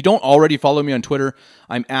 If you don't already follow me on Twitter,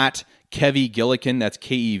 I'm at Kevy Gillikin. That's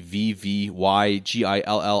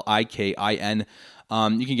KEVVYGILLIKIN.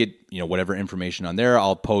 You can get whatever information on there.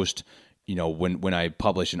 I'll post when I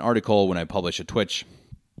publish an article, when I publish a Twitch,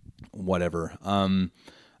 whatever.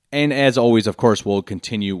 And as always, of course, we'll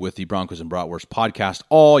continue with the Broncos and Bratwurst podcast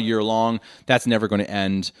all year long. That's never going to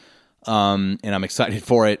end. And I'm excited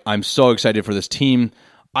for it. I'm so excited for this team.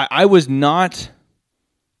 I was not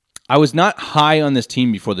high on this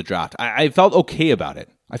team before the draft. I felt okay about it.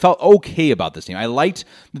 I felt okay about this team. I liked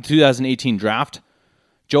the 2018 draft.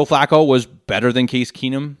 Joe Flacco was better than Case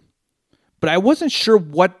Keenum, but I wasn't sure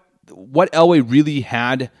what Elway really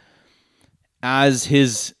had as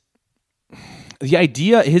his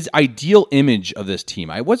ideal image of this team.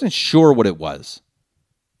 I wasn't sure what it was.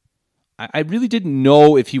 I really didn't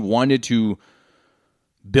know if he wanted to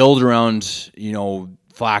build around,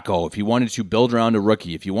 Flacco, if he wanted to build around a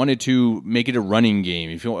rookie, if he wanted to make it a running game,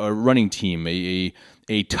 if you a running team, a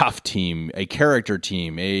tough team, a character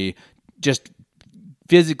team, a just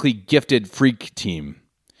physically gifted freak team.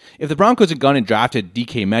 If the Broncos had gone and drafted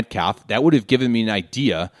DK Metcalf, that would have given me an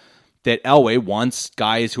idea that Elway wants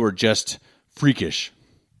guys who are just freakish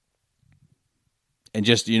and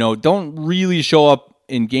just, don't really show up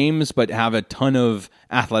in games but have a ton of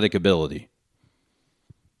athletic ability.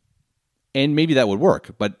 And maybe that would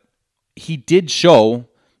work, but he did show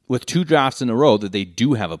with 2 drafts in a row that they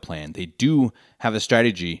do have a plan. They do have a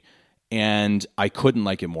strategy, and I couldn't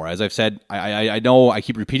like it more. As I've said, I know I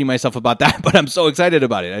keep repeating myself about that, but I'm so excited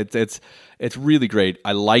about it. It's really great.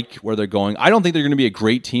 I like where they're going. I don't think they're going to be a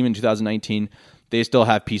great team in 2019. They still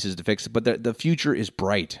have pieces to fix, but the future is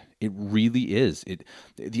bright. It really is.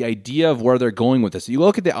 The idea of where they're going with this. You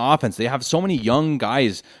look at the offense. They have so many young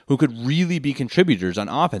guys who could really be contributors on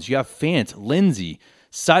offense. You have Fant, Lindsey,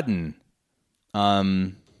 Sutton.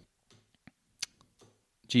 Who's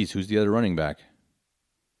the other running back?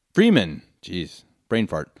 Freeman. Brain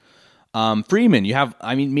fart. Freeman. You have,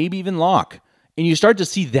 maybe even Locke. And you start to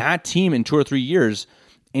see that team in 2 or 3 years.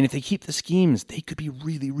 And if they keep the schemes, they could be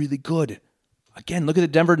really, really good. Again, look at the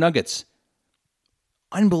Denver Nuggets.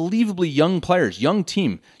 Unbelievably young players, young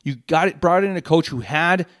team. You brought in a coach who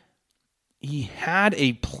had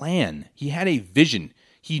a plan. He had a vision.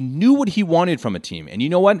 He knew what he wanted from a team. And you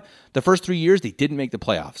know what? The first 3 years, they didn't make the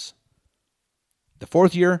playoffs. The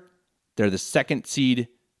 4th year, they're the 2nd seed,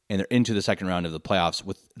 and they're into the 2nd round of the playoffs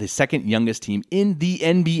with the 2nd youngest team in the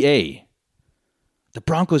NBA. The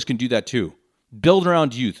Broncos can do that too. Build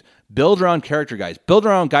around youth. Build around character guys. Build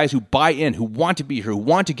around guys who buy in, who want to be here, who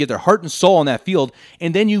want to get their heart and soul on that field.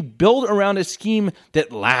 And then you build around a scheme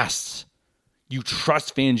that lasts. You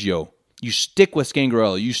trust Fangio. You stick with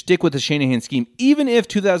Scangarello. You stick with the Shanahan scheme, even if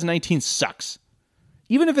 2019 sucks.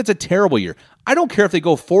 Even if it's a terrible year. I don't care if they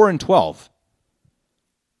go 4-12.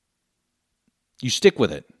 You stick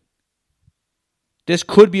with it. This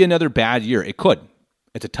could be another bad year. It could.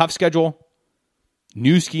 It's a tough schedule.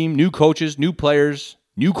 New scheme, new coaches, new players,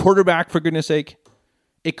 new quarterback, for goodness sake.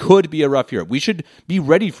 It could be a rough year. We should be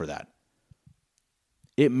ready for that.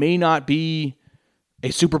 It may not be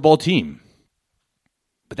a Super Bowl team,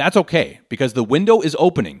 but that's okay because the window is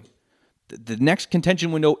opening. The next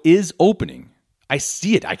contention window is opening. I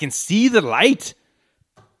see it. I can see the light.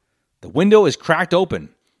 The window is cracked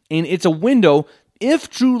open, and it's a window if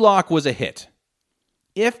Drew Lock was a hit.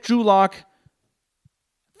 If Drew Lock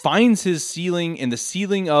finds his ceiling in the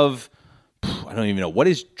ceiling of, I don't even know, what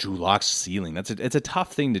is Drew Lock's ceiling? It's a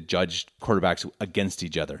tough thing to judge quarterbacks against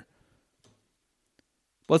each other.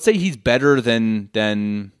 Let's say he's better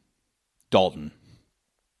than Dalton.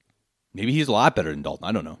 Maybe he's a lot better than Dalton.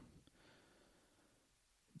 I don't know.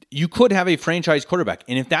 You could have a franchise quarterback,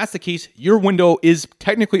 and if that's the case, your window is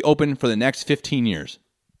technically open for the next 15 years.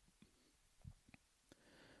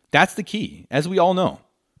 That's the key, as we all know.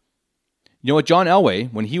 You know what, John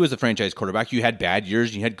Elway, when he was a franchise quarterback, you had bad years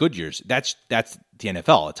and you had good years. That's the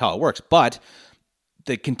NFL. That's how it works. But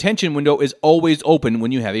the contention window is always open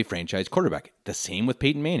when you have a franchise quarterback. The same with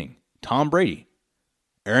Peyton Manning, Tom Brady,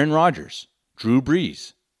 Aaron Rodgers, Drew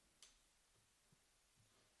Brees.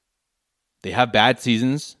 They have bad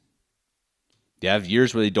seasons. They have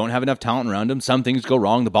years where they don't have enough talent around them. Some things go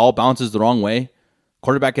wrong. The ball bounces the wrong way.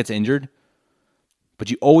 Quarterback gets injured. But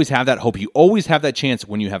you always have that hope. You always have that chance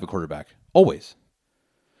when you have a quarterback. Always.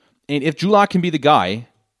 And if Drew Lock can be the guy,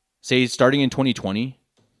 say starting in 2020,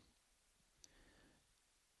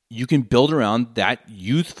 you can build around that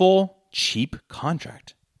youthful, cheap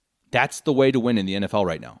contract. That's the way to win in the NFL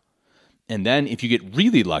right now. And then if you get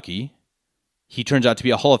really lucky, he turns out to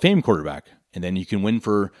be a Hall of Fame quarterback. And then you can win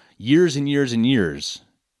for years and years and years.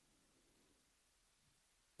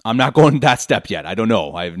 I'm not going that step yet. I don't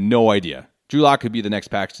know. I have no idea. Drew Lock could be the next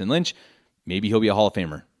Paxton Lynch. Maybe he'll be a Hall of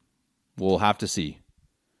Famer. We'll have to see.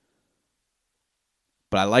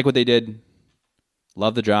 But I like what they did.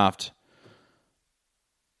 Love the draft.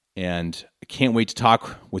 And I can't wait to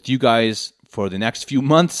talk with you guys for the next few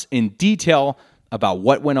months in detail about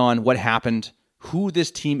what went on, what happened, who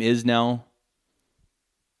this team is now.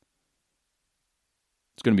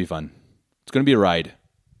 It's going to be fun. It's going to be a ride.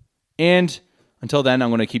 And until then, I'm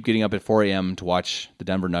going to keep getting up at 4 a.m. to watch the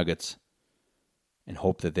Denver Nuggets and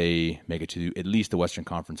hope that they make it to at least the Western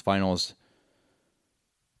Conference Finals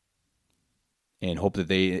and hope that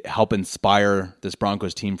they help inspire this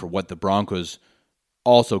Broncos team for what the Broncos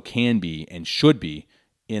also can be and should be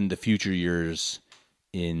in the future years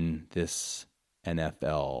in this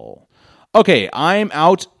NFL. Okay, I'm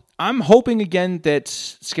out. I'm hoping again that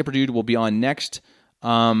Skipper Dude will be on next.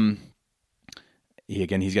 He's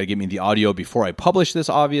got to give me the audio before I publish this,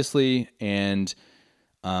 obviously, and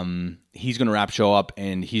he's going to wrap show up,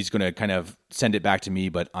 and he's going to kind of send it back to me,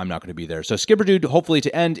 but I'm not going to be there. So Skipper Dude, hopefully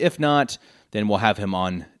to end. If not, then we'll have him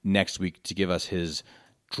on next week to give us his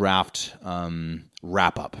draft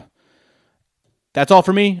wrap-up. That's all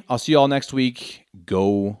for me. I'll see you all next week.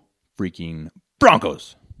 Go freaking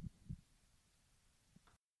Broncos!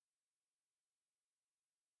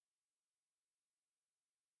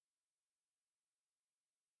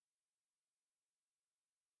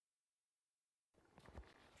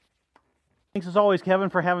 Thanks as always, Kevin,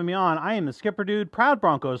 for having me on. I am the Skipper Dude, proud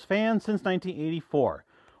Broncos fan since 1984.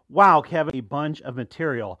 Wow, Kevin, a bunch of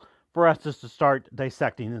material for us just to start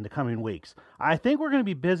dissecting in the coming weeks. I think we're going to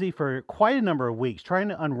be busy for quite a number of weeks trying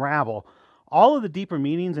to unravel all of the deeper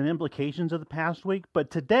meanings and implications of the past week.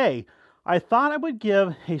 But today, I thought I would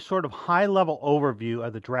give a sort of high-level overview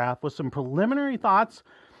of the draft with some preliminary thoughts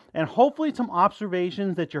and hopefully some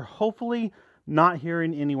observations that you're hopefully not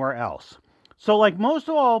hearing anywhere else. So like most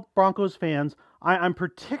of all Broncos fans, I'm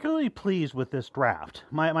particularly pleased with this draft.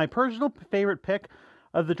 My personal favorite pick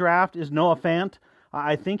of the draft is Noah Fant.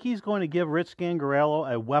 I think he's going to give Rich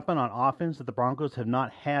Scangarello a weapon on offense that the Broncos have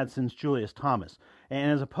not had since Julius Thomas.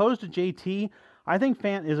 And as opposed to JT, I think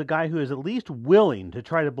Fant is a guy who is at least willing to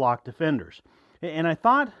try to block defenders. And I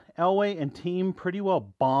thought Elway and team pretty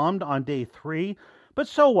well bombed on day 3, but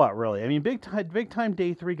so what, really? I mean, big time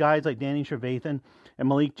day 3 guys like Danny Trevathan and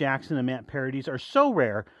Malik Jackson and Matt Paradis are so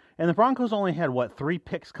rare, and the Broncos only had, 3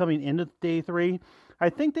 picks coming into day 3? I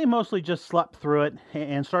think they mostly just slept through it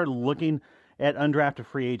and started looking at undrafted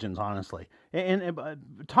free agents, honestly. And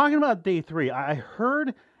talking about day 3, I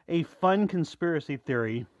heard a fun conspiracy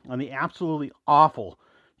theory on the absolutely awful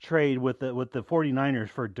trade with the 49ers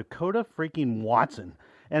for Dakota freaking Watson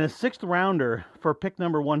and a 6th rounder for pick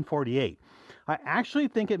number 148. I actually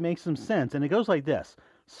think it makes some sense, and it goes like this.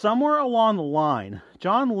 Somewhere along the line,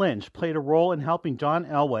 John Lynch played a role in helping John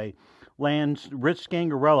Elway land Rich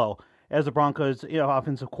Scangarello as the Broncos'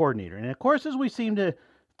 offensive coordinator. And of course, as we seem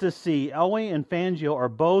to see, Elway and Fangio are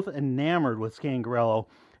both enamored with Scangarello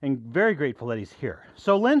and very grateful that he's here.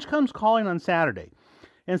 So Lynch comes calling on Saturday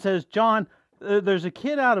and says, John, there's a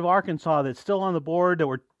kid out of Arkansas that's still on the board that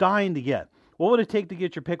we're dying to get. What would it take to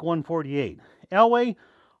get your pick 148? Elway,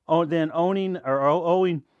 then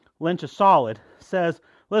owing Lynch a solid, says,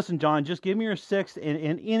 listen, John, just give me your 6th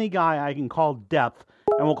and any guy I can call depth,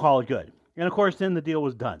 and we'll call it good. And, of course, then the deal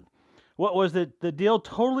was done. What was it? The deal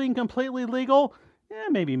totally and completely legal?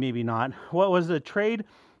 Maybe not. What was the trade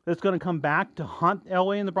that's going to come back to haunt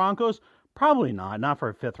Elway and the Broncos? Probably not for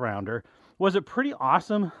a 5th rounder. Was it pretty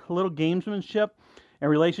awesome little gamesmanship and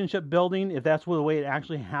relationship building, if that's the way it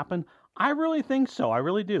actually happened? I really think so. I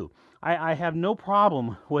really do. I have no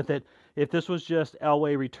problem with it if this was just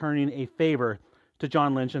Elway returning a favor to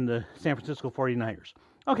John Lynch and the San Francisco 49ers.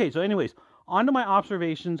 Okay, so anyways, on to my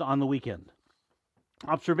observations on the weekend.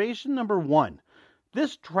 Observation number 1.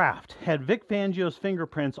 This draft had Vic Fangio's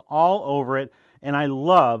fingerprints all over it, and I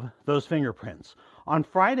love those fingerprints. On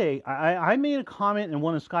Friday, I made a comment in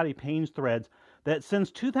one of Scotty Payne's threads that since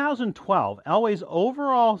 2012, Elway's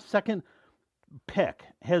overall 2nd pick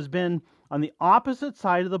has been on the opposite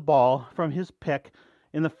side of the ball from his pick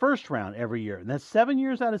in the 1st round every year. And that's 7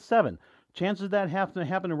 years out of 7. Chances of that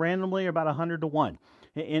happen randomly are about 100 to 1.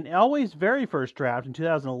 In Elway's very first draft in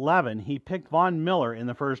 2011, he picked Von Miller in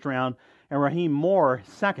the 1st round and Raheem Moore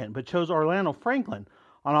 2nd, but chose Orlando Franklin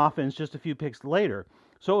on offense just a few picks later.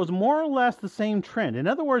 So it was more or less the same trend. In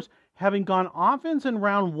other words, having gone offense in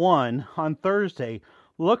round 1 on Thursday,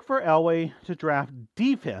 look for Elway to draft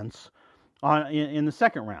defense in the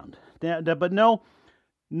second round. But no,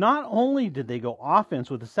 not only did they go offense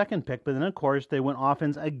with the second pick, but then, of course, they went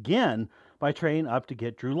offense again by trading up to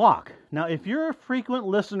get Drew Lock. Now, if you're a frequent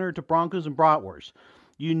listener to Broncos and Bratwurst,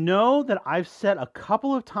 you know that I've said a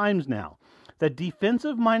couple of times now that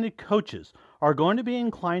defensive-minded coaches are going to be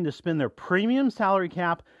inclined to spend their premium salary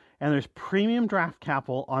cap and there's premium draft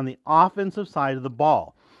capital on the offensive side of the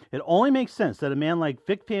ball. It only makes sense that a man like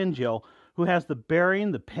Vic Fangio, who has the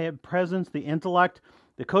bearing, the presence, the intellect,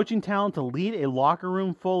 the coaching talent to lead a locker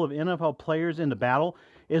room full of NFL players into battle,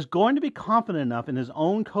 is going to be confident enough in his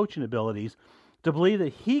own coaching abilities to believe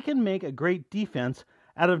that he can make a great defense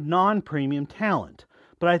out of non-premium talent.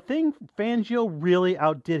 But I think Fangio really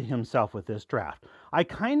outdid himself with this draft. I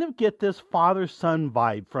kind of get this father-son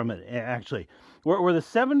vibe from it, actually, where the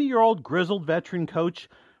 70-year-old grizzled veteran coach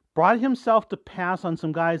brought himself to pass on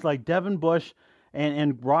some guys like Devin Bush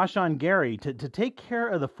and Rashawn Gary to take care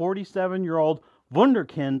of the 47-year-old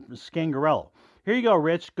wunderkind Scangarello. Here you go,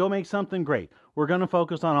 Rich. Go make something great. We're going to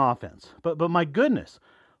focus on offense. But my goodness,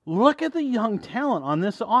 look at the young talent on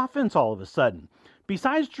this offense all of a sudden.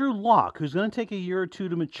 Besides Drew Lock, who's going to take a year or two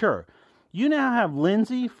to mature, you now have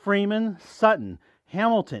Lindsey, Freeman, Sutton,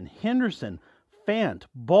 Hamilton, Henderson, Fant,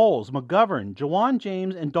 Bowles, McGovern, Jawan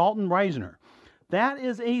James, and Dalton Reisner. That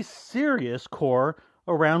is a serious core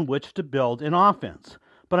around which to build an offense.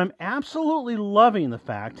 But I'm absolutely loving the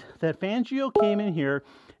fact that Fangio came in here,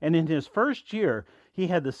 and in his first year, he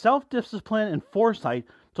had the self-discipline and foresight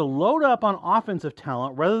to load up on offensive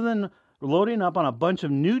talent rather than loading up on a bunch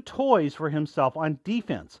of new toys for himself on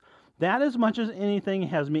defense. That, as much as anything,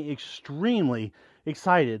 has me extremely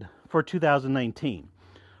excited for 2019.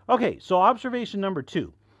 Okay, so observation number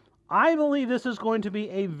 2. I believe this is going to be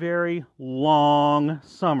a very long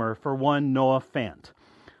summer for one Noah Fant.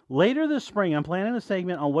 Later this spring, I'm planning a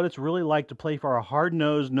segment on what it's really like to play for a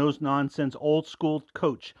hard-nosed, no-nonsense, old-school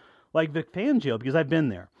coach like Vic Fangio, because I've been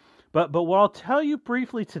there. But what I'll tell you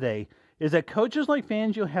briefly today is that coaches like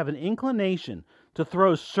Fangio have an inclination to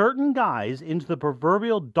throw certain guys into the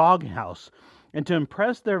proverbial doghouse and to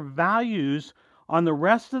impress their values on the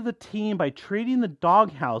rest of the team by treating the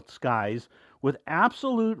doghouse guys with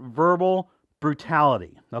absolute verbal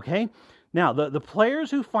brutality, okay? Now, the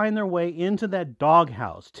players who find their way into that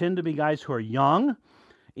doghouse tend to be guys who are young,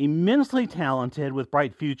 immensely talented with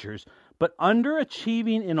bright futures, but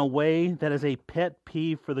underachieving in a way that is a pet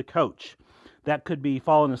peeve for the coach. That could be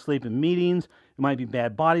falling asleep in meetings, it might be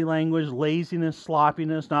bad body language, laziness,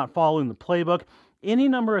 sloppiness, not following the playbook, any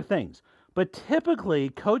number of things. But typically,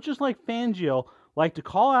 coaches like Fangio like to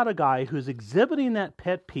call out a guy who's exhibiting that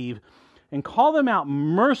pet peeve and call them out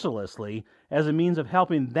mercilessly as a means of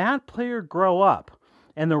helping that player grow up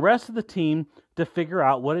and the rest of the team to figure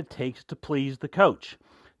out what it takes to please the coach.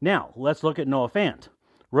 Now, let's look at Noah Fant.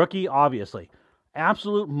 Rookie, obviously.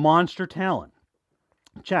 Absolute monster talent.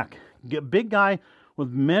 Check. Big guy with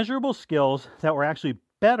measurable skills that were actually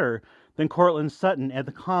better than Courtland Sutton at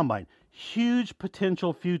the Combine. Huge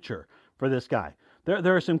potential future for this guy.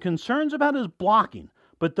 There are some concerns about his blocking,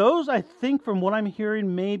 but those, I think, from what I'm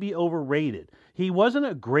hearing, may be overrated. He wasn't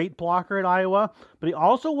a great blocker at Iowa, but he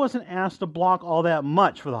also wasn't asked to block all that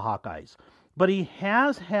much for the Hawkeyes. But he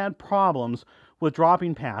has had problems with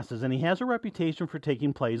dropping passes, and he has a reputation for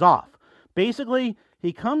taking plays off. Basically,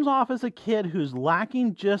 he comes off as a kid who's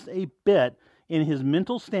lacking just a bit in his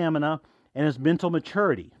mental stamina and his mental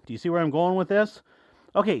maturity. Do you see where I'm going with this?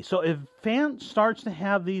 Okay, so if Fant starts to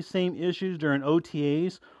have these same issues during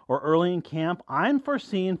OTAs or early in camp, I'm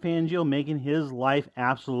foreseeing Fangio making his life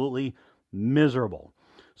absolutely miserable.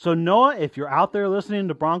 So Noah, if you're out there listening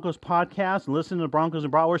to Broncos podcasts and listening to Broncos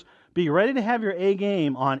and Bratwurst, be ready to have your A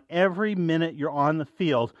game on every minute you're on the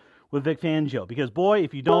field with Vic Fangio. Because boy,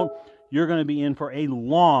 if you don't, you're going to be in for a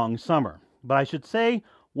long summer. But I should say,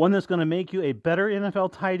 one that's going to make you a better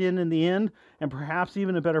NFL tight end in the end, and perhaps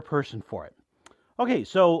even a better person for it. Okay,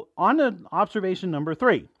 so on to observation number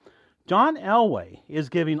 3. John Elway is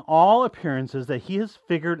giving all appearances that he has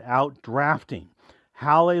figured out drafting.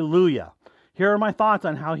 Hallelujah. Here are my thoughts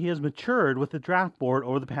on how he has matured with the draft board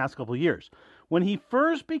over the past couple of years. When he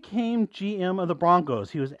first became GM of the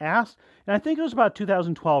Broncos, he was asked, and I think it was about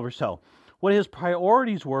 2012 or so, what his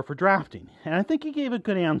priorities were for drafting. And I think he gave a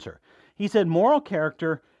good answer. He said moral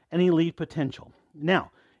character and elite potential.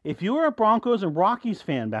 Now, if you were a Broncos and Rockies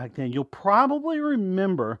fan back then, you'll probably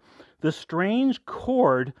remember the strange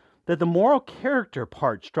chord that the moral character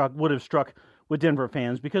part would have struck with Denver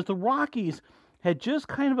fans, because the Rockies had just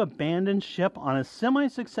kind of abandoned ship on a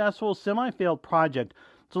semi-successful, semi-failed project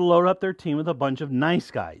to load up their team with a bunch of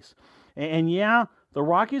nice guys. And yeah, the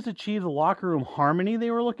Rockies achieved the locker room harmony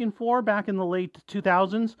they were looking for back in the late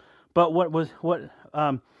 2000s. But what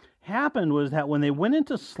happened was that when they went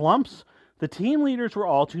into slumps, the team leaders were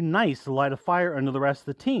all too nice to light a fire under the rest of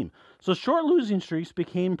the team. So short losing streaks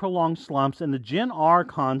became prolonged slumps, and the Gen R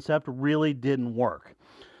concept really didn't work.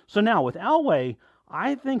 So now with Elway,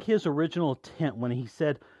 I think his original intent when he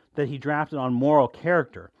said that he drafted on moral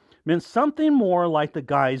character meant something more like the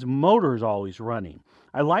guy's motor's always running.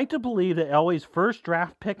 I like to believe that Elway's first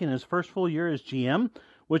draft pick in his first full year as GM,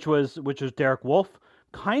 which was Derek Wolfe,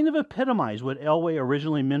 kind of epitomized what Elway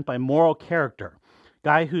originally meant by moral character.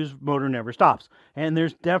 Guy whose motor never stops. And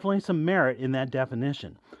there's definitely some merit in that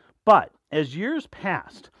definition. But as years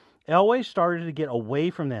passed, Elway started to get away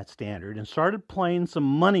from that standard and started playing some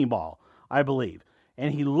money ball, I believe.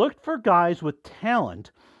 And he looked for guys with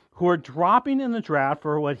talent who are dropping in the draft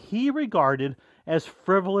for what he regarded as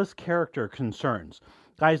frivolous character concerns.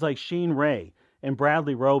 Guys like Shane Ray and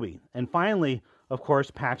Bradley Roby. And finally, of course,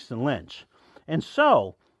 Paxton Lynch. And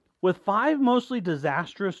so, with 5 mostly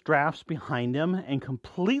disastrous drafts behind him and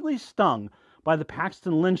completely stung by the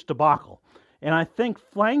Paxton Lynch debacle, and I think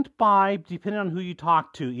flanked by, depending on who you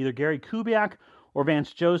talk to, either Gary Kubiak or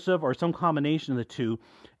Vance Joseph or some combination of the two,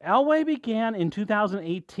 Elway began in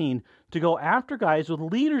 2018 to go after guys with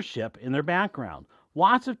leadership in their background.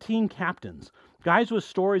 Lots of team captains, guys with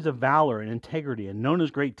stories of valor and integrity and known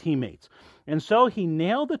as great teammates. And so he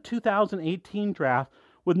nailed the 2018 draft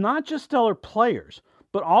with not just stellar players,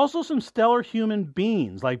 but also some stellar human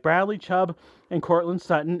beings like Bradley Chubb and Cortland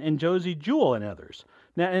Sutton and Josie Jewell and others.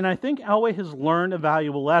 Now, and I think Elway has learned a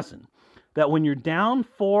valuable lesson, that when you're down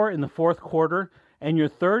 4 in the fourth quarter and you're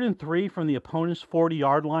 3rd and 3 from the opponent's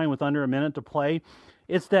 40-yard line with under a minute to play,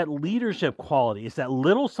 it's that leadership quality, it's that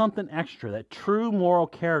little something extra, that true moral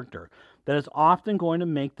character that is often going to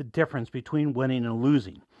make the difference between winning and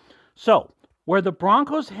losing. So, where the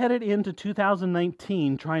Broncos headed into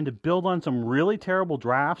 2019 trying to build on some really terrible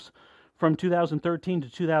drafts from 2013 to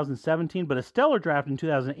 2017, but a stellar draft in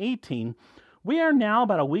 2018, we are now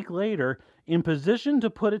about a week later in position to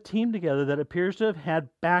put a team together that appears to have had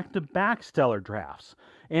back-to-back stellar drafts.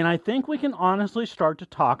 And I think we can honestly start to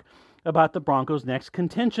talk about the Broncos' next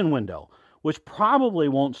contention window, which probably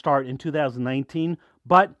won't start in 2019,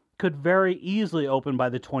 but could very easily open by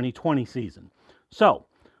the 2020 season. So,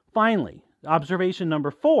 finally, observation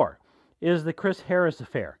number 4 is the Chris Harris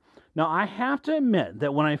affair. Now, I have to admit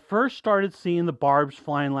that when I first started seeing the barbs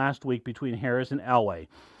flying last week between Harris and Elway,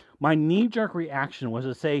 my knee-jerk reaction was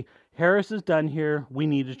to say, Harris is done here, we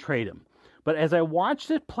need to trade him. But as I watched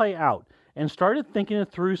it play out and started thinking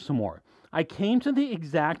it through some more, I came to the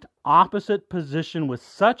exact opposite position with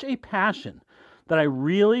such a passion that I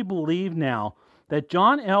really believe now that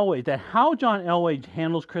how John Elway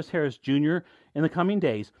handles Chris Harris Jr. in the coming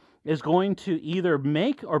days is going to either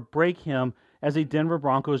make or break him as a Denver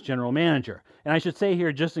Broncos general manager. And I should say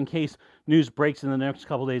here, just in case news breaks in the next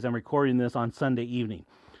couple days, I'm recording this on Sunday evening.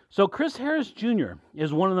 So Chris Harris Jr.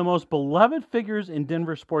 is one of the most beloved figures in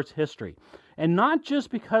Denver sports history, and not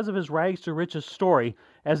just because of his rags to riches story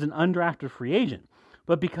as an undrafted free agent,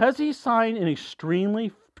 but because he signed an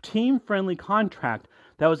extremely team-friendly contract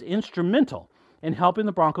that was instrumental in helping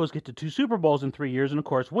the Broncos get to 2 Super Bowls in 3 years and, of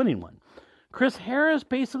course, winning one. Chris Harris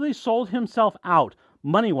basically sold himself out,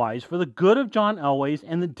 money-wise, for the good of John Elway's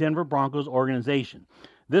and the Denver Broncos organization.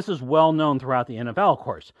 This is well known throughout the NFL, of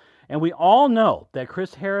course. And we all know that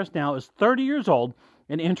Chris Harris now is 30 years old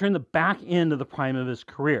and entering the back end of the prime of his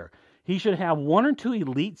career. He should have 1 or 2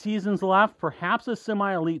 elite seasons left, perhaps a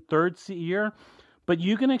semi-elite 3rd year, but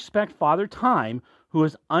you can expect Father Time, who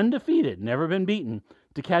is undefeated, never been beaten,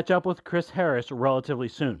 to catch up with Chris Harris relatively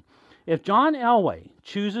soon. If John Elway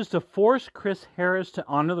chooses to force Chris Harris to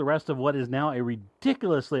honor the rest of what is now a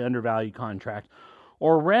ridiculously undervalued contract,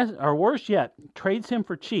 or worse yet, trades him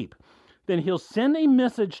for cheap, then he'll send a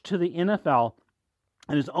message to the NFL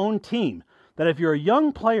and his own team that if you're a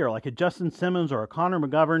young player like a Justin Simmons or a Connor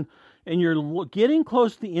McGovern, and you're getting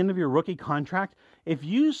close to the end of your rookie contract, if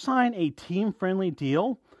you sign a team-friendly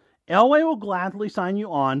deal, Elway will gladly sign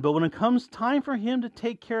you on, but when it comes time for him to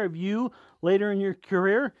take care of you later in your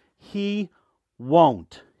career, he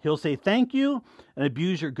won't. He'll say thank you and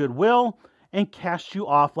abuse your goodwill and cast you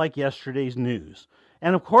off like yesterday's news.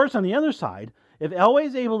 And of course, on the other side, if Elway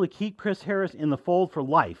is able to keep Chris Harris in the fold for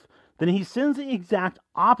life, then he sends the exact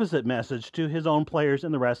opposite message to his own players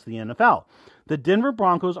and the rest of the NFL. The Denver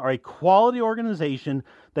Broncos are a quality organization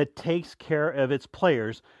that takes care of its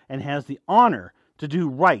players and has the honor to do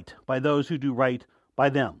right by those who do right by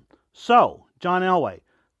them. So, John Elway,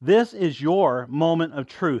 this is your moment of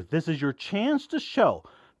truth. This is your chance to show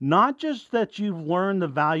Not just that you've learned the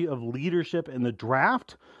value of leadership in the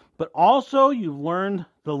draft, but also you've learned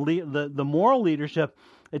the moral leadership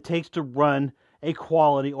it takes to run a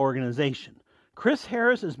quality organization. Chris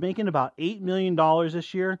Harris is making about $8 million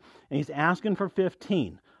this year, and he's asking for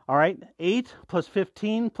 15. All right, 8 plus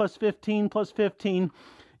 15 plus 15 plus 15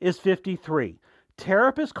 is 53. Tear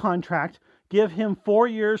up his contract, give him 4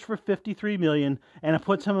 years for $53 million, and it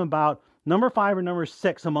puts him about number 5 or number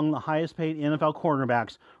 6 among the highest paid NFL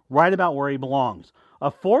cornerbacks, right about where he belongs.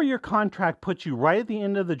 A 4-year contract puts you right at the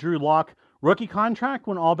end of the Drew Lock rookie contract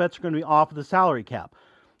when all bets are going to be off of the salary cap.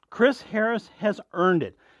 Chris Harris has earned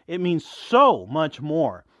it. It means so much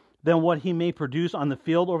more than what he may produce on the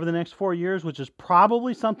field over the next 4 years, which is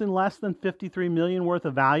probably something less than $53 million worth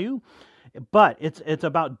of value. But it's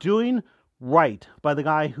about doing right by the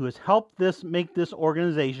guy who has helped make this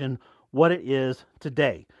organization what it is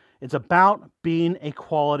today. It's about being a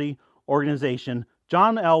quality organization.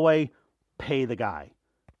 John Elway, pay the guy.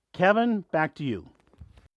 Kevin, back to you.